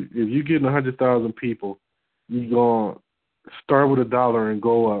 if you getting 100,000 people, you gonna start with $1 and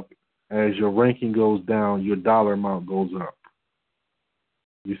go up. As your ranking goes down, your dollar amount goes up.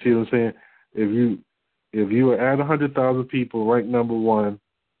 You see what I'm saying? If you are at 100,000 people, rank number one,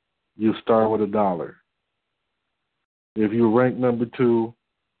 you start with $1. If you rank number 2,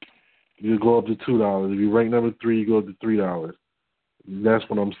 you go up to $2. If you rank number 3, you go up to $3. That's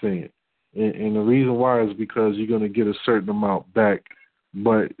what I'm saying. And the reason why is because you're going to get a certain amount back.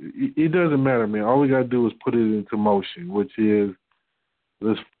 But it doesn't matter, man. All we got to do is put it into motion, which is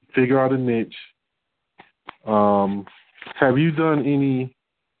let's figure out a niche. Have you done any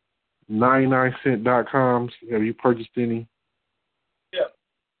 99cent.coms? Have you purchased any? Yep.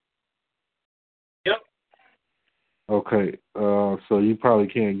 Okay, so you probably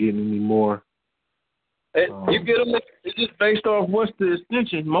can't get any more. You get them. It's just based off what's the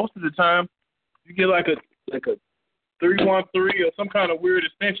extension. Most of the time, you get like a 313 or some kind of weird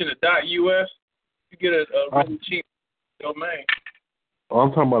extension, a .us. You get a really cheap domain. Oh,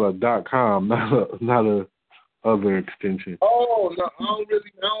 I'm talking about a .com, not a other extension. Oh no, I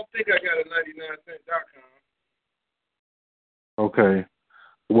don't think I got a 99cent.com. Okay,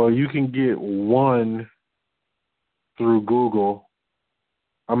 well you can get one through Google.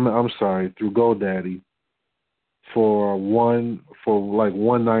 I'm sorry, through GoDaddy for like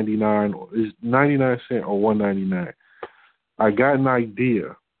 $1.99. Is 99 cents or $1.99? I got an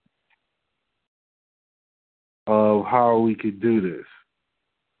idea of how we could do this.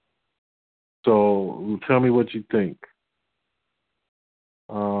 So tell me what you think.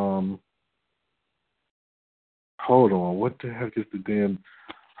 Hold on. What the heck is the damn...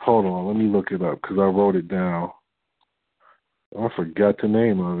 Hold on. Let me look it up because I wrote it down. I forgot the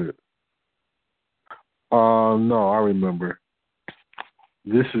name of it. No, I remember.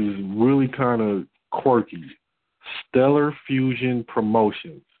 This is really kind of quirky. Stellar Fusion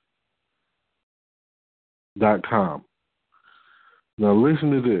Promotions.com. Now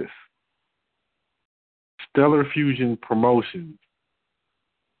listen to this. Stellar Fusion Promotions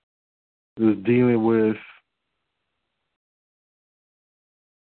is dealing with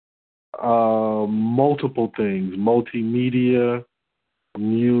multiple things, multimedia,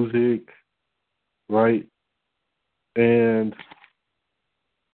 music, right? And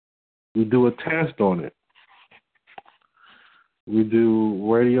we do a test on it. We do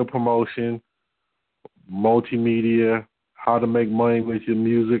radio promotion, multimedia, how to make money with your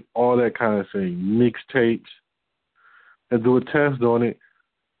music, all that kind of thing, mixtapes, and do a test on it.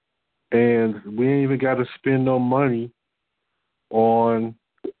 And we ain't even got to spend no money on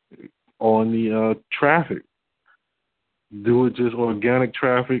the traffic. Do it just organic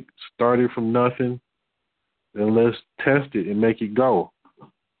traffic, start it from nothing, and let's test it and make it go.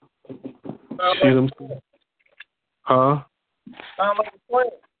 See what I'm saying? Huh? Sound like a plan.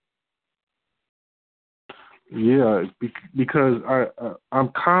 Yeah, because I'm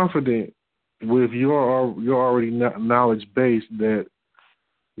confident with your already knowledge base that,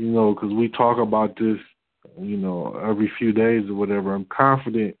 you know, because we talk about this, you know, every few days or whatever. I'm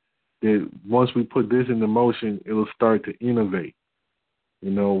confident that once we put this into motion, it'll start to innovate.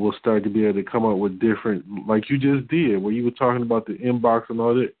 You know, we'll start to be able to come up with different, like you just did, where you were talking about the inbox and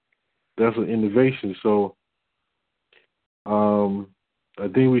all that. That's an innovation. So I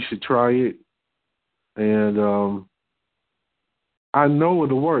think we should try it. And I know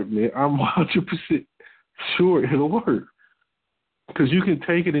it'll work, man. I'm 100% sure it'll work. Because you can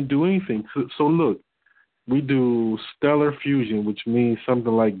take it and do anything. So look, we do stellar fusion, which means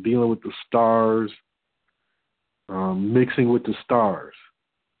something like dealing with the stars, mixing with the stars.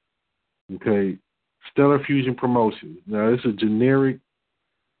 Okay, stellar fusion promotion. Now, it's a generic,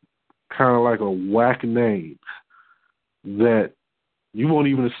 kind of like a whack name that you won't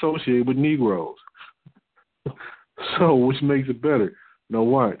even associate with Negroes. So, which makes it better. Now,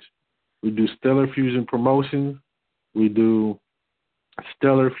 watch. We do stellar fusion promotions. We do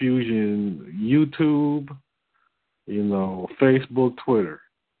stellar fusion YouTube, you know, Facebook, Twitter,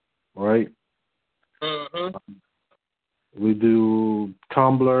 right? Mm-hmm. We do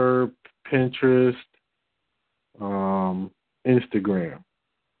Tumblr, Pinterest, Instagram.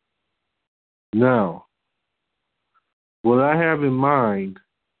 Now, what I have in mind,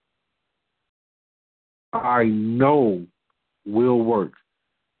 I know will work.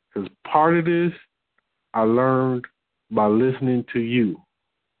 Because part of this I learned by listening to you.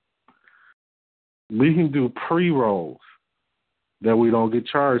 We can do pre-rolls that we don't get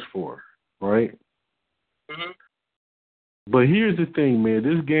charged for, right? Mm-hmm. But here's the thing, man.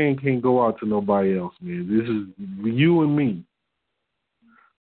 This game can't go out to nobody else, man. This is you and me.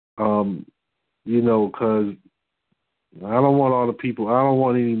 Because I don't want all the people. I don't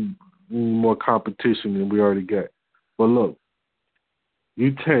want any more competition than we already got. But look,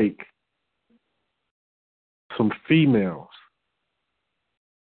 you take some females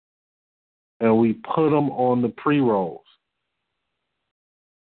and we put them on the pre-rolls.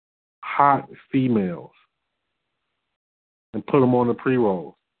 Hot females. And put them on the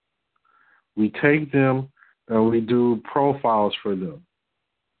pre-rolls. We take them and we do profiles for them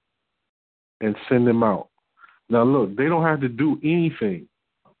and send them out. Now, look, they don't have to do anything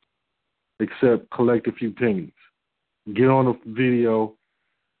except collect a few pennies. Get on a video,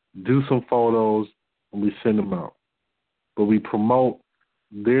 do some photos, and we send them out. But we promote,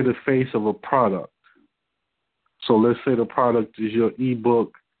 they're the face of a product. So let's say the product is your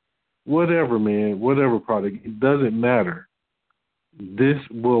ebook, whatever, man, whatever product. It doesn't matter. This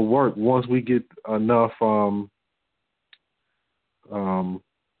will work once we get enough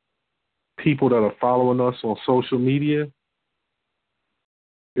people that are following us on social media.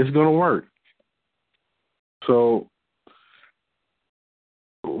 It's going to work. So,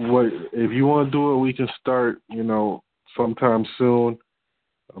 if you want to do it, we can start, sometime soon.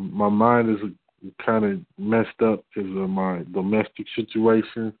 My mind is kind of messed up because of my domestic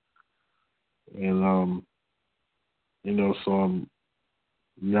situation. And, so I'm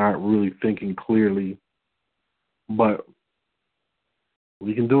not really thinking clearly. But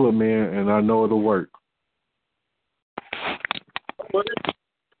we can do it, man, and I know it'll work.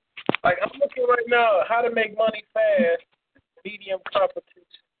 Like, I'm looking right now at how to make money fast, medium competition.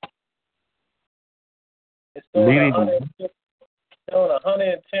 It's doing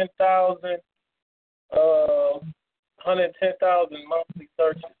 110,000 monthly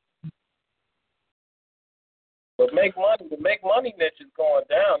searches. But the make money niche is going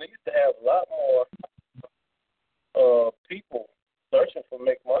down. They used to have a lot more people searching for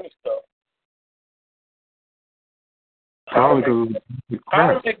make money stuff. How to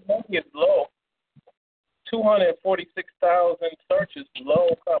make money is low. 246,000 searches,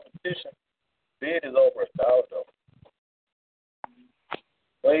 low competition. Bid is over 1,000.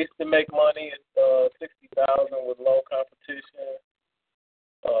 Ways to make money is 60,000 with low competition.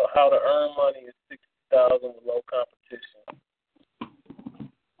 How to earn money is 60,000 with low competition.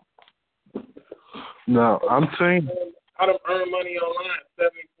 Now, I'm saying how to earn money online,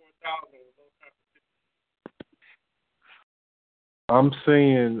 74,000 with low competition. I'm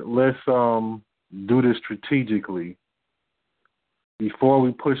saying let's do this strategically. Before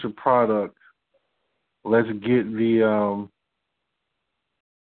we push a product, let's get the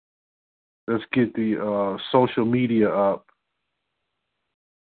social media up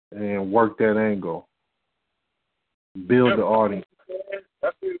and work that angle. Build the audience.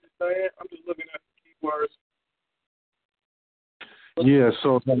 That's what you're saying. I'm just looking at the keywords. Yeah,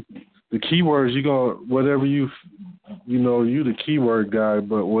 so the keywords, you're going to, whatever you the keyword guy,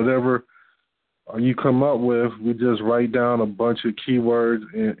 but whatever you come up with, we just write down a bunch of keywords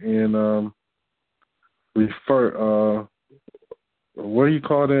and refer, what do you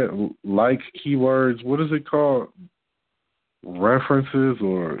call that? Like keywords. What is it called? References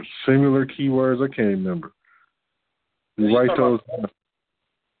or similar keywords? I can't remember. We write those down.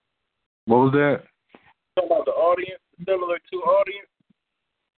 What was that? Talking about the audience, similar to audience?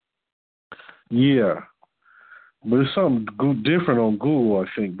 Yeah. But it's something different on Google, I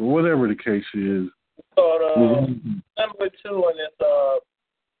think. But whatever the case is. It's called similar to, and it's so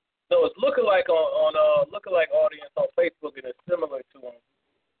it's lookalike on lookalike audience on Facebook, and it's similar to them.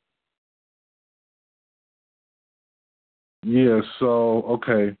 Yeah, so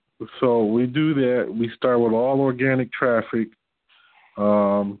okay. So we do that. We start with all organic traffic.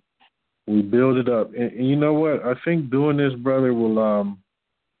 We build it up. And you know what? I think doing this, brother, will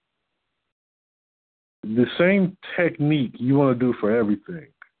the same technique you want to do for everything.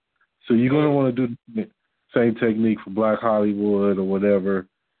 So you're going to want to do the same technique for Black Hollywood or whatever,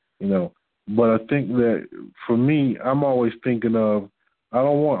 But I think that for me, I'm always thinking of, I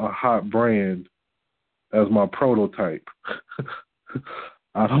don't want a hot brand as my prototype.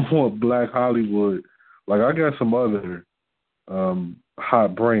 I don't want Black Hollywood. Like, I got some other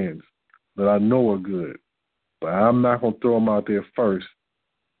hot brands that I know are good. But I'm not going to throw them out there first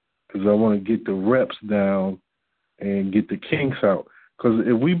because I want to get the reps down and get the kinks out. Because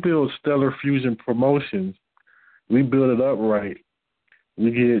if we build Stellar Fusion Promotions, we build it up right,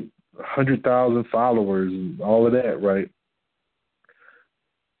 we get 100,000 followers and all of that, right?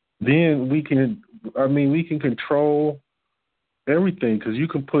 Then we can control everything because you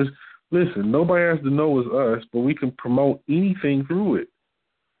can push. Listen, nobody has to know it's us, but we can promote anything through it.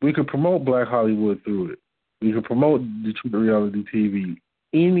 We can promote Black Hollywood through it. We can promote Detroit Reality TV,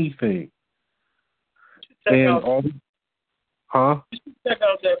 anything. And all, huh? You should check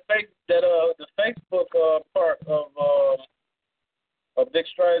out the Facebook part of Big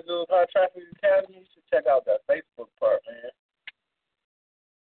Strides High Traffic Academy. You should check out that Facebook part, man.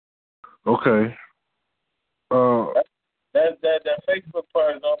 Okay. That Facebook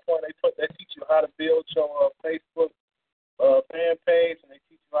part is on point. They teach you how to build your Facebook fan page, and they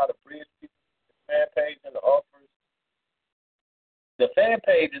teach you how to bridge people to the fan page and the offers. The fan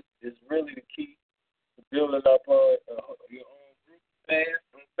page is really the key to building up your own group of fans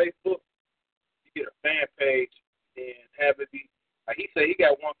on Facebook. You get a fan page and have it be, like he said, he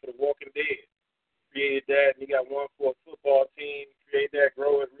got one for The Walking Dead. Created that, and he got one for a football team. Created that,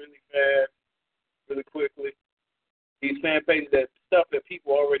 grow it really fast, really quickly. These fan pages, that stuff that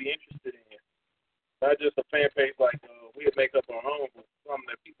people are already interested in. Not just a fan page like we'll make up our own, but something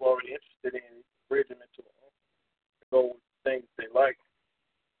that people are already interested in, bridge them into it. Go with things they like.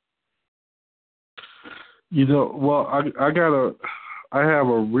 You know, well, I have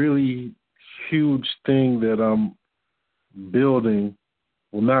a really huge thing that I'm building.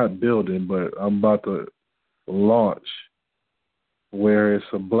 Well, not building, but I'm about to launch where it's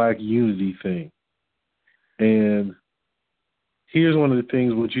a Black unity thing. And here's one of the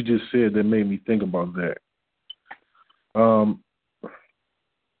things what you just said that made me think about that.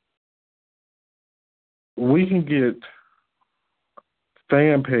 We can get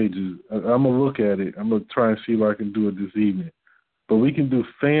fan pages. I'm going to look at it. I'm going to try and see if I can do it this evening. But we can do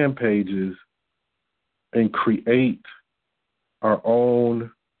fan pages and create our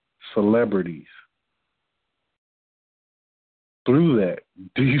own celebrities through that.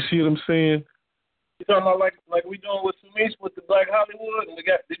 Do you see what I'm saying? You talking about like we doing with Sumish with the Black Hollywood? And did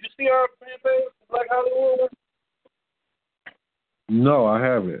you see our fan page, the Black Hollywood one? No, I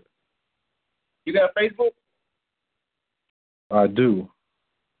haven't. You got Facebook? I do.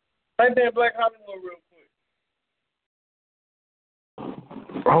 Type in Black Hollywood real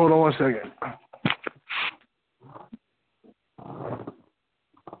quick. Hold on one second.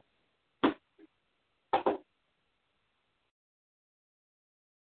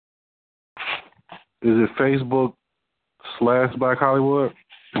 Is it Facebook/Black Hollywood?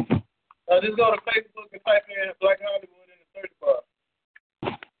 Just go to Facebook and type in Black Hollywood in the search bar.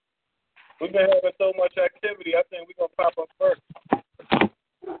 We've been having so much activity, I think we're going to pop up first.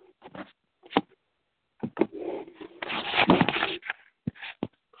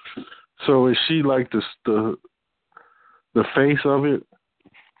 So is she like the face of it?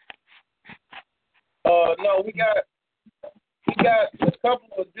 No, we got a couple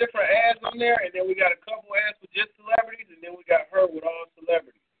of different ads on there, and then we got a couple ads with just celebrities, and then we got her with all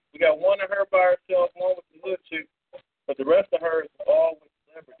celebrities. We got one of her by herself, one with the hood chick, but the rest of her is all with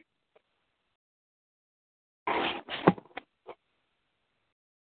celebrities.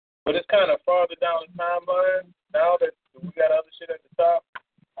 But it's kind of farther down the timeline now that we got other shit at the top.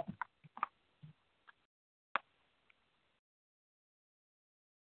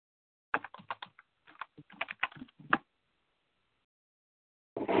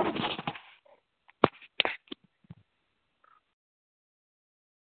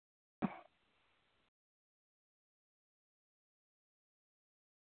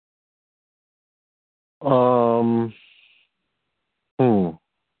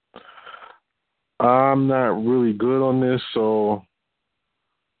 I'm not really good on this, so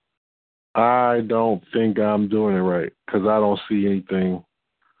I don't think I'm doing it right because I don't see anything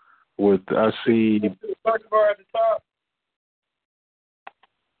with. I see. Search bar at the top.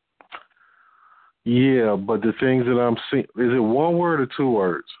 Yeah, but the things that I'm seeing, is it one word or two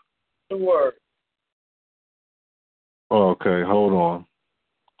words? 2 words. Okay, hold on.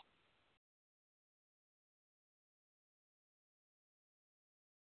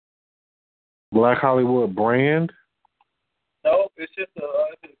 Black Hollywood brand? No, it's just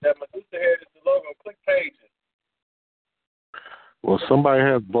that Medusa head is the logo. Click pages. Well, somebody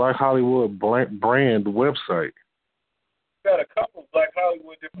has Black Hollywood brand website. We got a couple of Black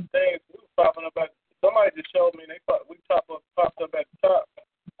Hollywood different things. We were popping up at. Somebody just showed me we popped up at the top.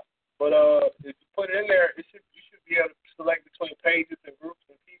 But if you put it in there, you should be able to select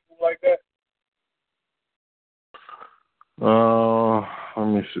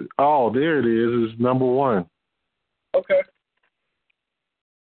number one. Okay.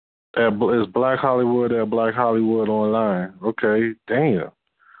 It's Black Hollywood at Black Hollywood Online. Okay, damn.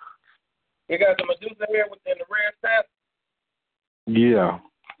 You got the Medusa here within the red stamp? Yeah.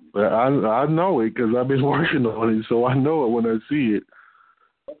 I know it because I've been working on it, so I know it when I see it.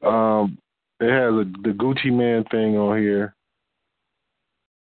 Okay. It has the Gucci Man thing on here.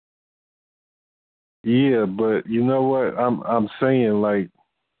 Yeah, but you know what? I'm saying, like,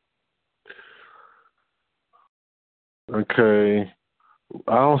 okay,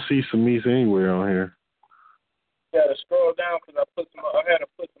 I don't see Samise anywhere on here. You gotta scroll down because I had to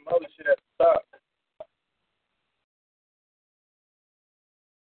put some other shit at the top.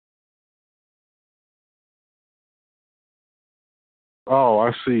 Oh,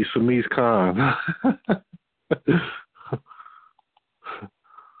 I see Samise Khan.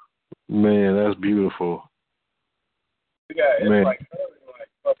 Man, that's beautiful. We got it's like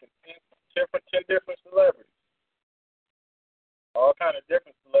fucking 10 different celebrities. All kind of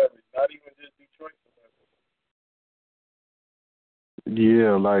different celebrities, not even just Detroit celebrities.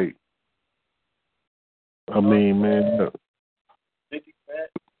 Yeah, like, I mean, man. 50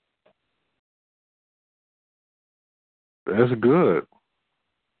 Cent. That's good.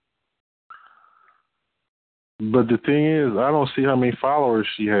 But the thing is, I don't see how many followers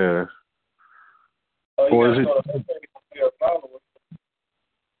she has. Or is it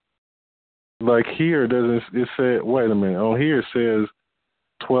like here? Doesn't it say? Wait a minute. On here it says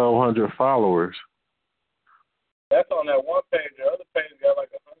 1,200 followers. That's on that one page. The other page got like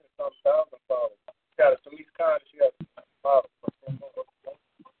 100,000 followers. Got a Samise Khan. She got followers.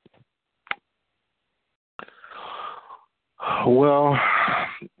 Well,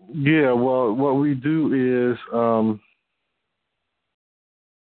 yeah. Well, what we do is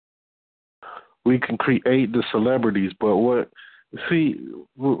we can create the celebrities, but with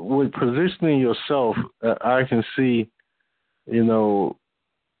positioning yourself, I can see, you know,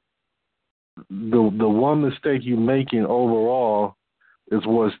 the one mistake you're making overall is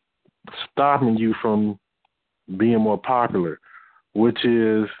what's stopping you from being more popular, which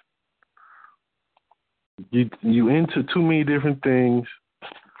is you into too many different things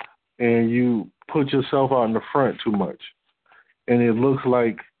and you put yourself out in the front too much, and it looks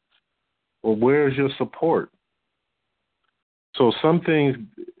like, well, where's your support? So some things,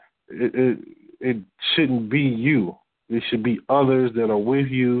 it shouldn't be you. It should be others that are with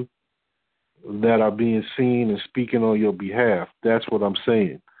you, that are being seen and speaking on your behalf. That's what I'm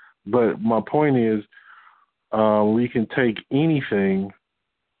saying. But my point is, we can take anything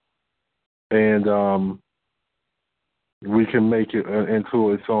and we can make it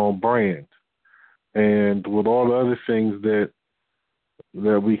into its own brand. And with all the other things that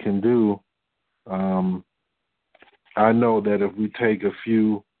we can do, I know that if we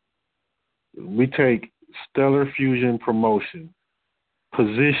take Stellar Fusion Promotion,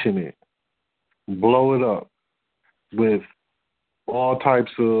 position it, blow it up with all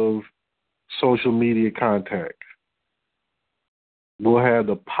types of social media contacts, we'll have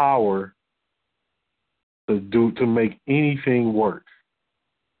the power to make anything work.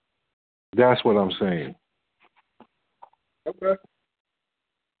 That's what I'm saying. Okay.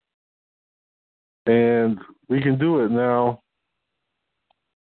 And we can do it now.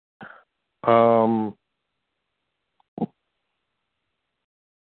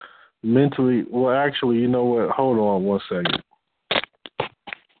 Mentally, well, actually, you know what? Hold on one second.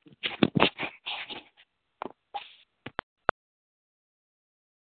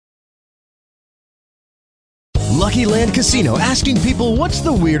 Lucky Land Casino, asking people, what's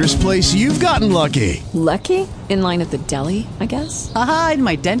the weirdest place you've gotten lucky? Lucky? In line at the deli, I guess? Aha, in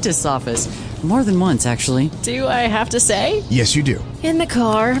my dentist's office. More than once, actually. Do I have to say? Yes, you do. In the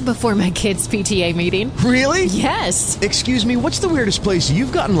car before my kids' PTA meeting. Really? Yes. Excuse me, what's the weirdest place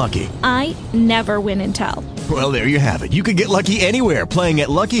you've gotten lucky? I never win and tell. Well, there you have it. You can get lucky anywhere, playing at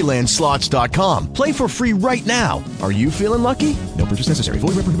LuckyLandSlots.com. Play for free right now. Are you feeling lucky? No purchase necessary. Void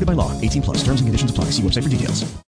where prohibited by law. 18+. Terms and conditions apply. See website for details.